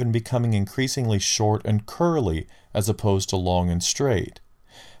were even becoming increasingly short and curly as opposed to long and straight.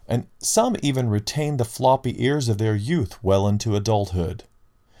 And some even retained the floppy ears of their youth well into adulthood.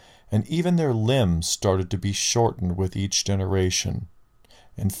 And even their limbs started to be shortened with each generation.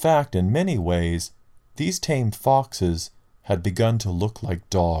 In fact, in many ways, these tame foxes had begun to look like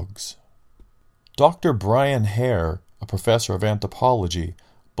dogs. Dr. Brian Hare, a professor of anthropology,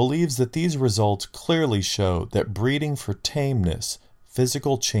 believes that these results clearly show that breeding for tameness,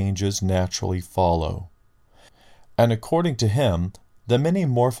 physical changes naturally follow. And according to him, the many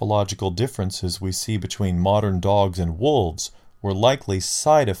morphological differences we see between modern dogs and wolves were likely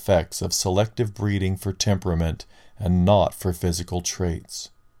side effects of selective breeding for temperament and not for physical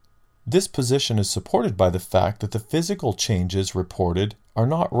traits. This position is supported by the fact that the physical changes reported are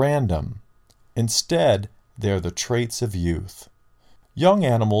not random. Instead, they are the traits of youth. Young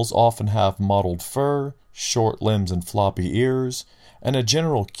animals often have mottled fur, short limbs and floppy ears, and a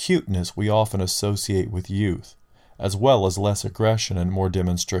general cuteness we often associate with youth, as well as less aggression and more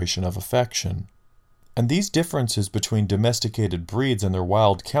demonstration of affection. And these differences between domesticated breeds and their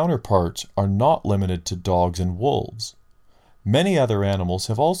wild counterparts are not limited to dogs and wolves. Many other animals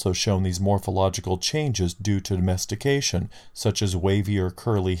have also shown these morphological changes due to domestication, such as wavy or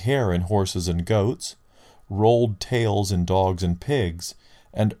curly hair in horses and goats, rolled tails in dogs and pigs,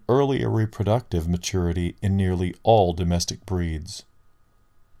 and earlier reproductive maturity in nearly all domestic breeds.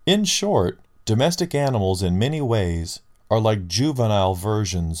 In short, domestic animals in many ways are like juvenile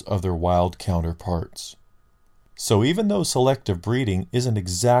versions of their wild counterparts. So even though selective breeding isn't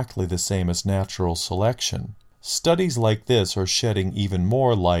exactly the same as natural selection, studies like this are shedding even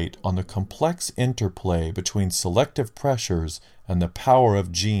more light on the complex interplay between selective pressures and the power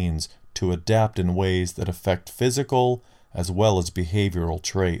of genes to adapt in ways that affect physical as well as behavioral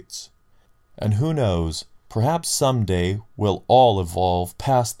traits. And who knows, perhaps someday we'll all evolve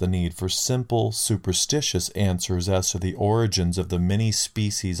past the need for simple, superstitious answers as to the origins of the many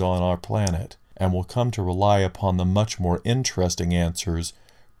species on our planet, and will come to rely upon the much more interesting answers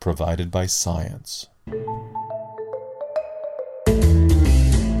provided by science. Now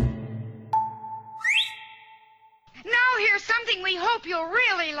here's something we hope you'll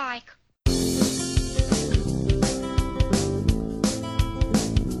really like.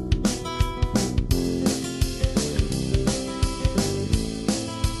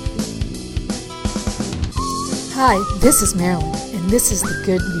 Hi, this is Marilyn, and this is the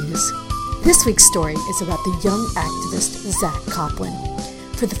good news. This week's story is about the young activist Zach Coplin.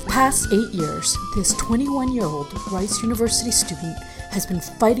 For the past 8 years, this 21-year-old Rice University student has been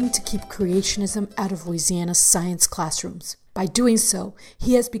fighting to keep creationism out of Louisiana's science classrooms. By doing so,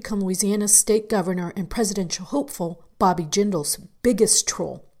 he has become Louisiana's state governor and presidential hopeful Bobby Jindal's biggest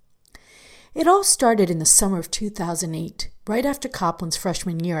troll. It all started in the summer of 2008, right after Copland's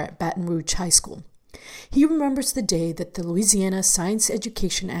freshman year at Baton Rouge High School. He remembers the day that the Louisiana Science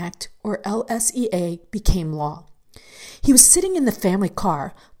Education Act, or LSEA, became law. He was sitting in the family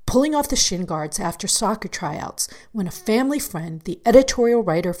car, pulling off the shin guards after soccer tryouts, when a family friend, the editorial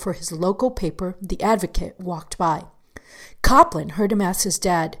writer for his local paper, The Advocate, walked by. Copland heard him ask his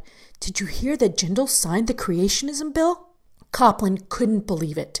dad, "Did you hear that Jindal signed the creationism bill?" Copland couldn't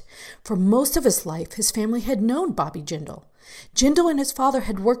believe it. For most of his life, his family had known Bobby Jindal. Jindal and his father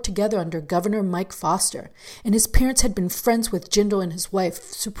had worked together under Governor Mike Foster, and his parents had been friends with Jindal and his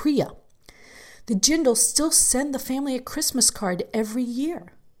wife, Supriya. The Jindals still send the family a Christmas card every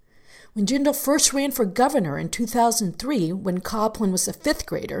year. When Jindal first ran for governor in 2003, when Copland was a fifth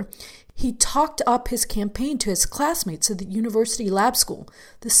grader, he talked up his campaign to his classmates at the University Lab School,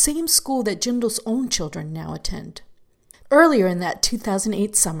 the same school that Jindal's own children now attend. Earlier in that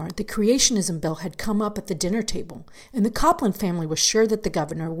 2008 summer, the creationism bill had come up at the dinner table, and the Copland family was sure that the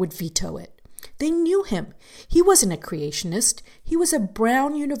governor would veto it. They knew him. He wasn't a creationist. He was a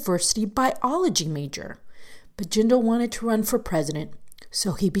Brown University biology major. But Jindal wanted to run for president,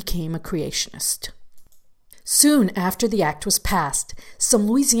 so he became a creationist. Soon after the act was passed, some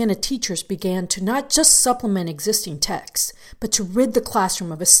Louisiana teachers began to not just supplement existing texts, but to rid the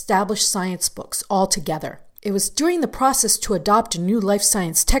classroom of established science books altogether. It was during the process to adopt a new life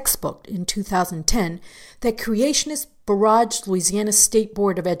science textbook in 2010 that creationists barraged Louisiana State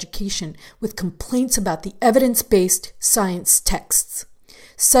Board of Education with complaints about the evidence-based science texts.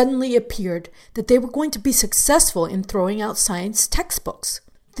 Suddenly it appeared that they were going to be successful in throwing out science textbooks.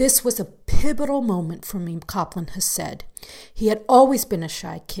 This was a pivotal moment for me, Copland has said. He had always been a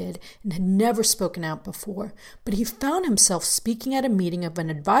shy kid and had never spoken out before, but he found himself speaking at a meeting of an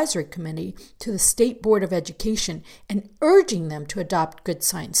advisory committee to the State Board of Education and urging them to adopt good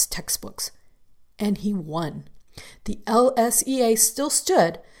science textbooks. And he won. The LSEA still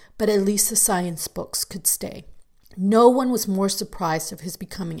stood, but at least the science books could stay. No one was more surprised of his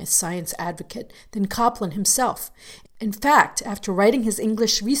becoming a science advocate than Copland himself. In fact, after writing his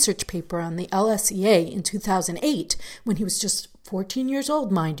English research paper on the LSEA in 2008, when he was just 14 years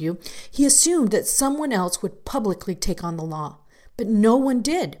old, mind you, he assumed that someone else would publicly take on the law. But no one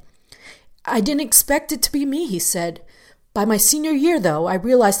did. "I didn't expect it to be me," he said. "By my senior year, though, I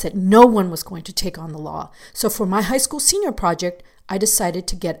realized that no one was going to take on the law. So for my high school senior project, I decided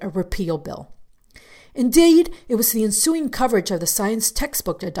to get a repeal bill." Indeed, it was the ensuing coverage of the science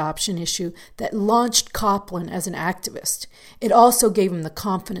textbook adoption issue that launched Copland as an activist. It also gave him the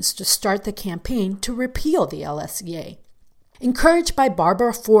confidence to start the campaign to repeal the LSEA. Encouraged by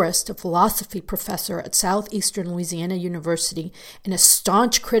Barbara Forrest, a philosophy professor at Southeastern Louisiana University and a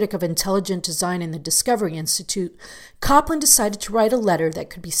staunch critic of intelligent design in the Discovery Institute, Copland decided to write a letter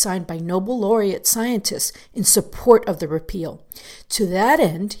that could be signed by Nobel laureate scientists in support of the repeal. To that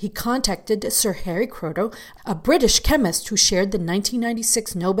end, he contacted Sir Harry Kroto, a British chemist who shared the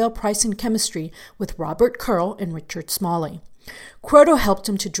 1996 Nobel Prize in Chemistry with Robert Curl and Richard Smalley. Kroto helped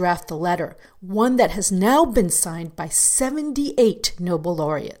him to draft the letter, one that has now been signed by 78 Nobel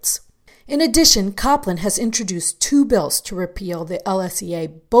laureates. In addition, Copland has introduced 2 bills to repeal the LSEA,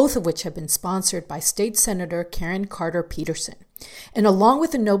 both of which have been sponsored by State Senator Karen Carter Peterson. And along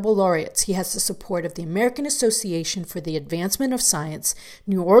with the Nobel laureates, he has the support of the American Association for the Advancement of Science,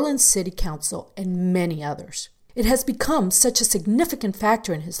 New Orleans City Council, and many others. It has become such a significant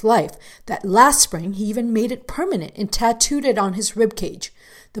factor in his life that last spring he even made it permanent and tattooed it on his ribcage,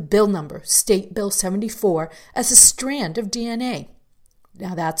 the bill number, State Bill 74, as a strand of DNA.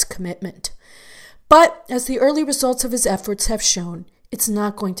 Now that's commitment. But as the early results of his efforts have shown, it's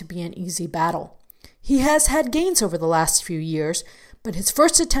not going to be an easy battle. He has had gains over the last few years, but his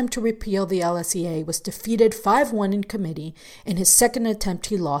first attempt to repeal the LSEA was defeated 5-1 in committee, and his second attempt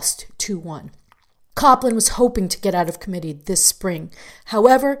he lost 2-1. Copland was hoping to get out of committee this spring.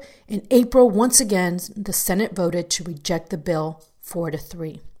 However, in April, once again, the Senate voted to reject the bill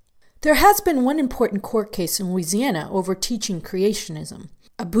 4-3. There has been one important court case in Louisiana over teaching creationism.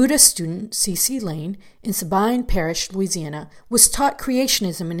 A Buddhist student, C.C. Lane, in Sabine Parish, Louisiana, was taught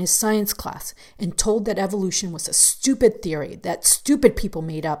creationism in his science class and told that evolution was a stupid theory that stupid people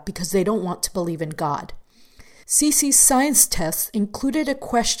made up because they don't want to believe in God. C.C.'s science tests included a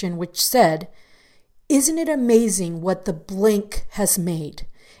question which said, "Isn't it amazing what the blank has made?"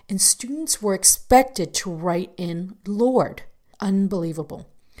 And students were expected to write in Lord. Unbelievable.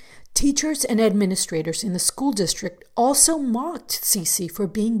 Teachers and administrators in the school district also mocked CC for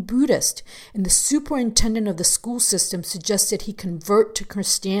being Buddhist, and the superintendent of the school system suggested he convert to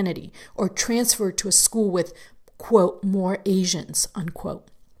Christianity or transfer to a school with, quote, more Asians, unquote.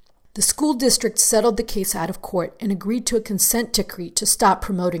 The school district settled the case out of court and agreed to a consent decree to stop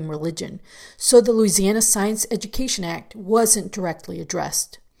promoting religion, so the Louisiana Science Education Act wasn't directly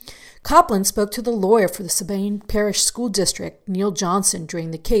addressed. Copland spoke to the lawyer for the Sabine Parish School District, Neil Johnson,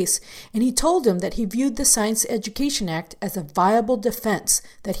 during the case, and he told him that he viewed the Science Education Act as a viable defense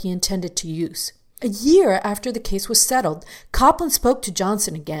that he intended to use. A year after the case was settled, Copland spoke to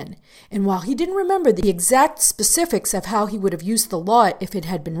Johnson again, and while he didn't remember the exact specifics of how he would have used the law if it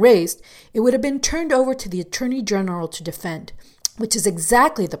had been raised, it would have been turned over to the Attorney General to defend, which is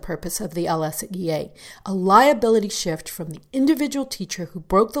exactly the purpose of the LSEA, a liability shift from the individual teacher who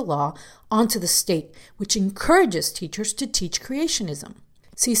broke the law onto the state, which encourages teachers to teach creationism.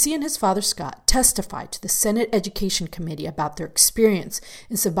 CC and his father Scott testified to the Senate Education Committee about their experience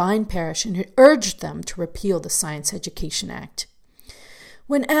in Sabine Parish and urged them to repeal the Science Education Act.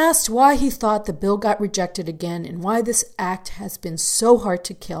 When asked why he thought the bill got rejected again and why this act has been so hard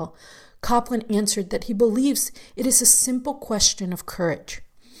to kill, Copland answered that he believes it is a simple question of courage.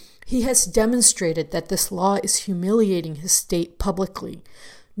 He has demonstrated that this law is humiliating his state publicly.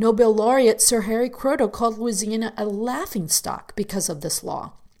 Nobel laureate Sir Harry Kroto called Louisiana a laughingstock because of this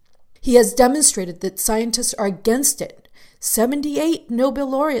law. He has demonstrated that scientists are against it. 78 Nobel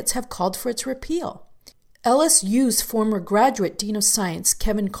laureates have called for its repeal. LSU's former graduate dean of science,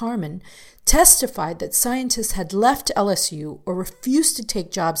 Kevin Carman, testified that scientists had left LSU or refused to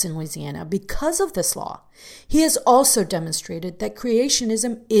take jobs in Louisiana because of this law. He has also demonstrated that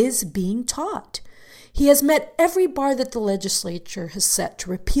creationism is being taught. He has met every bar that the legislature has set to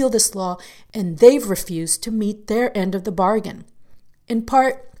repeal this law, and they've refused to meet their end of the bargain. In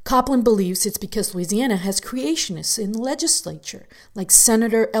part, Copland believes it's because Louisiana has creationists in the legislature, like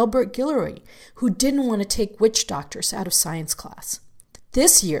Senator Elbert Guillory, who didn't want to take witch doctors out of science class.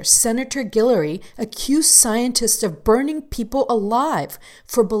 This year, Senator Guillory accused scientists of burning people alive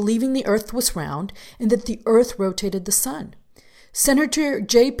for believing the earth was round and that the earth rotated the sun. Senator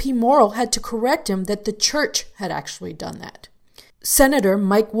J.P. Morrill had to correct him that the church had actually done that. Senator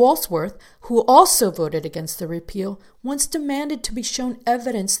Mike Walsworth, who also voted against the repeal, once demanded to be shown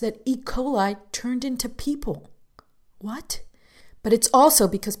evidence that E. coli turned into people. What? But it's also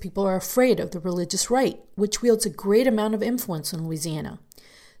because people are afraid of the religious right, which wields a great amount of influence in Louisiana.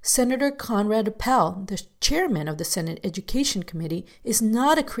 Senator Conrad Appel, the chairman of the Senate Education Committee, is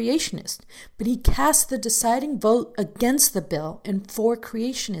not a creationist, but he cast the deciding vote against the bill and for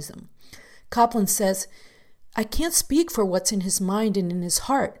creationism. Copland says, "I can't speak for what's in his mind and in his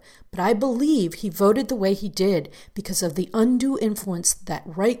heart, but I believe he voted the way he did because of the undue influence that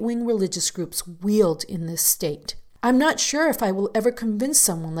right-wing religious groups wield in this state. I'm not sure if I will ever convince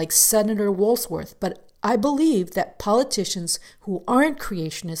someone like Senator Walsworth, but I believe that politicians who aren't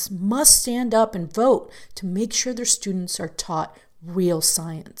creationists must stand up and vote to make sure their students are taught real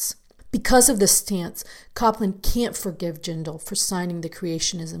science." Because of this stance, Copland can't forgive Jindal for signing the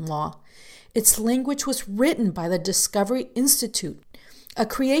creationism law. Its language was written by the Discovery Institute, a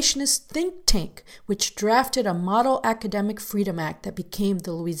creationist think tank which drafted a model Academic Freedom Act that became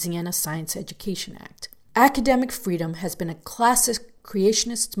the Louisiana Science Education Act. Academic freedom has been a classic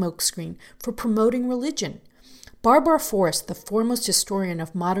creationist smokescreen for promoting religion. Barbara Forrest, the foremost historian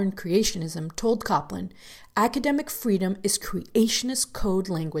of modern creationism, told Copland, "Academic freedom is creationist code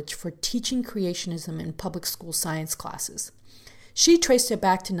language for teaching creationism in public school science classes." She traced it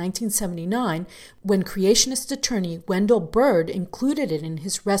back to 1979 when creationist attorney Wendell Bird included it in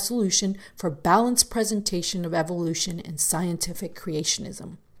his resolution for balanced presentation of evolution in scientific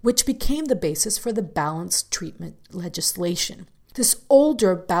creationism, which became the basis for the balanced treatment legislation. This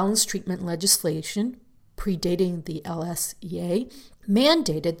older balanced treatment legislation, predating the LSEA,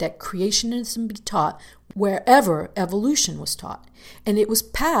 mandated that creationism be taught wherever evolution was taught, and it was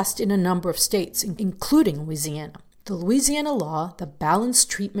passed in a number of states, including Louisiana. The Louisiana law, the Balanced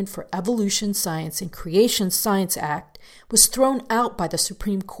Treatment for Evolution Science and Creation Science Act, was thrown out by the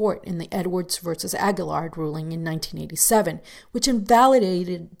Supreme Court in the Edwards v. Aguillard ruling in 1987, which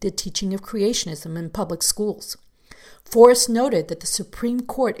invalidated the teaching of creationism in public schools. Forrest noted that the Supreme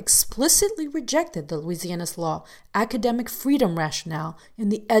Court explicitly rejected the Louisiana's law academic freedom rationale in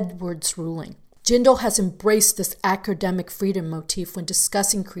the Edwards ruling. Jindal has embraced this academic freedom motif when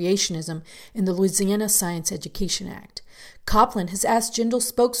discussing creationism in the Louisiana Science Education Act. Copland has asked Jindal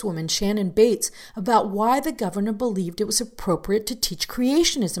spokeswoman Shannon Bates about why the governor believed it was appropriate to teach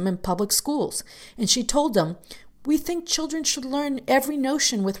creationism in public schools, and she told him, We think children should learn every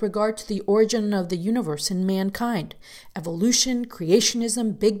notion with regard to the origin of the universe and mankind. Evolution,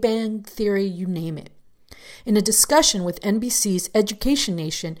 creationism, Big Bang theory, you name it. In a discussion with NBC's Education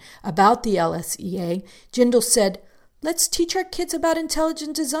Nation about the LSEA, Jindal said, "Let's teach our kids about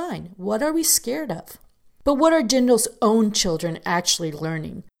intelligent design. What are we scared of?" But what are Jindal's own children actually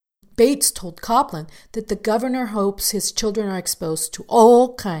learning? Bates told Copland that the governor hopes his children are exposed to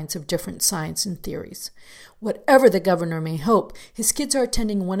all kinds of different science and theories. Whatever the governor may hope, his kids are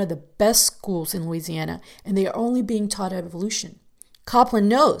attending one of the best schools in Louisiana, and they are only being taught evolution. Copland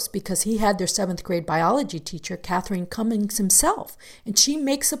knows because he had their 7th grade biology teacher, Catherine Cummings, himself, and she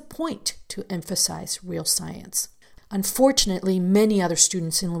makes a point to emphasize real science. Unfortunately, many other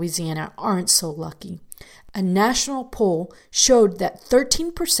students in Louisiana aren't so lucky. A national poll showed that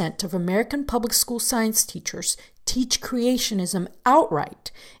 13% of American public school science teachers teach creationism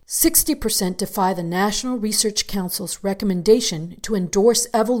outright. 60% defy the National Research Council's recommendation to endorse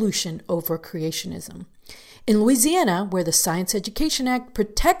evolution over creationism. In Louisiana, where the Science Education Act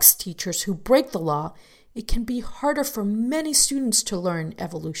protects teachers who break the law, it can be harder for many students to learn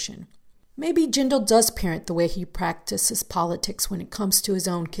evolution. Maybe Jindal does parent the way he practices politics when it comes to his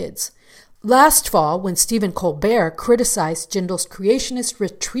own kids. Last fall, when Stephen Colbert criticized Jindal's creationist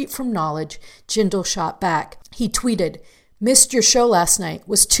retreat from knowledge, Jindal shot back. He tweeted, "Missed your show last night.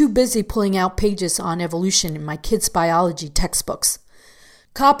 Was too busy pulling out pages on evolution in my kids' biology textbooks."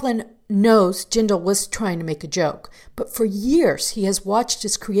 Copland knows Jindal was trying to make a joke, but for years he has watched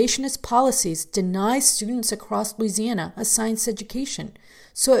his creationist policies deny students across Louisiana a science education,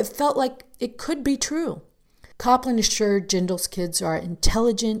 so it felt like it could be true. Copland assured Jindal's kids are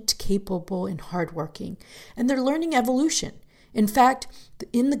intelligent, capable, and hardworking, and they're learning evolution. In fact,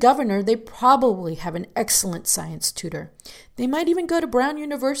 in the governor, they probably have an excellent science tutor. They might even go to Brown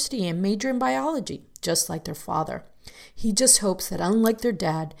University and major in biology, just like their father. He just hopes that, unlike their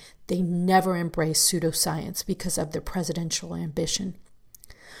dad, they never embrace pseudoscience because of their presidential ambition.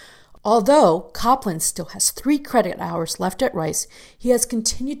 Although Copland still has 3 credit hours left at Rice, he has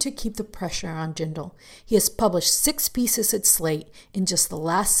continued to keep the pressure on Jindal. He has published 6 pieces at Slate in just the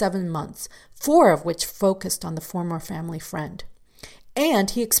last 7 months, 4 of which focused on the former family friend.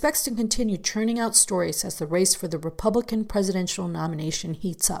 And he expects to continue churning out stories as the race for the Republican presidential nomination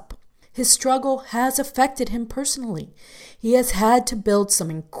heats up. His struggle has affected him personally. He has had to build some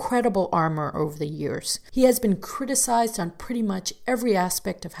incredible armor over the years. He has been criticized on pretty much every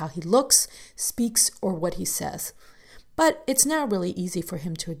aspect of how he looks, speaks, or what he says. But it's now really easy for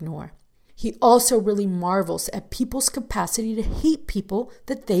him to ignore. He also really marvels at people's capacity to hate people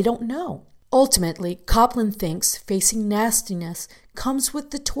that they don't know. Ultimately, Copland thinks facing nastiness comes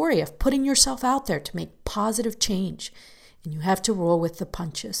with the Tory of putting yourself out there to make positive change, and you have to roll with the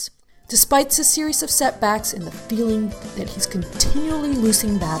punches. Despite the series of setbacks and the feeling that he's continually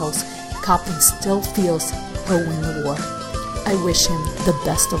losing battles, Copland still feels he'll win the war. I wish him the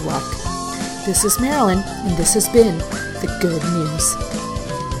best of luck. This is Marilyn, and this has been The Good News.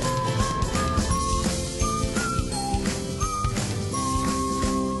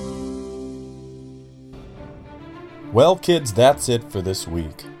 Well, kids, that's it for this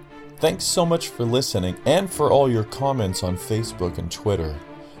week. Thanks so much for listening and for all your comments on Facebook and Twitter.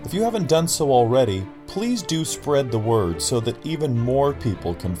 If you haven't done so already, please do spread the word so that even more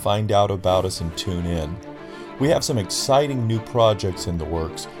people can find out about us and tune in. We have some exciting new projects in the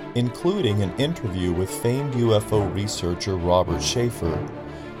works, including an interview with famed UFO researcher Robert Schaefer,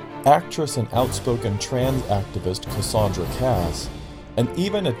 actress and outspoken trans activist Cassandra Cass, and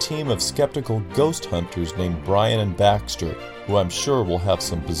even a team of skeptical ghost hunters named Brian and Baxter, who I'm sure will have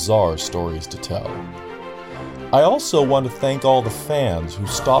some bizarre stories to tell. I also want to thank all the fans who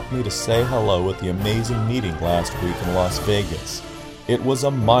stopped me to say hello at the amazing meeting last week in Las Vegas. It was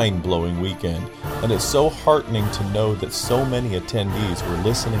a mind-blowing weekend, and it's so heartening to know that so many attendees were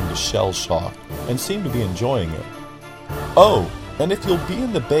listening to Shell Shock and seem to be enjoying it. Oh, and if you'll be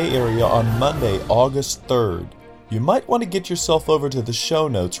in the Bay Area on Monday, August 3rd, you might want to get yourself over to the show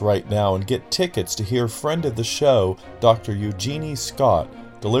notes right now and get tickets to hear friend of the show, Dr. Eugenie Scott,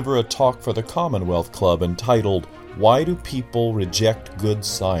 deliver a talk for the Commonwealth Club entitled, "Why Do People Reject Good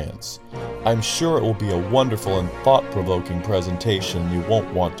Science?" I'm sure it will be a wonderful and thought-provoking presentation you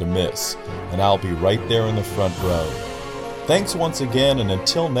won't want to miss, and I'll be right there in the front row. Thanks once again, and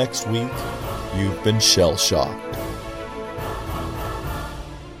until next week, you've been shell-shocked.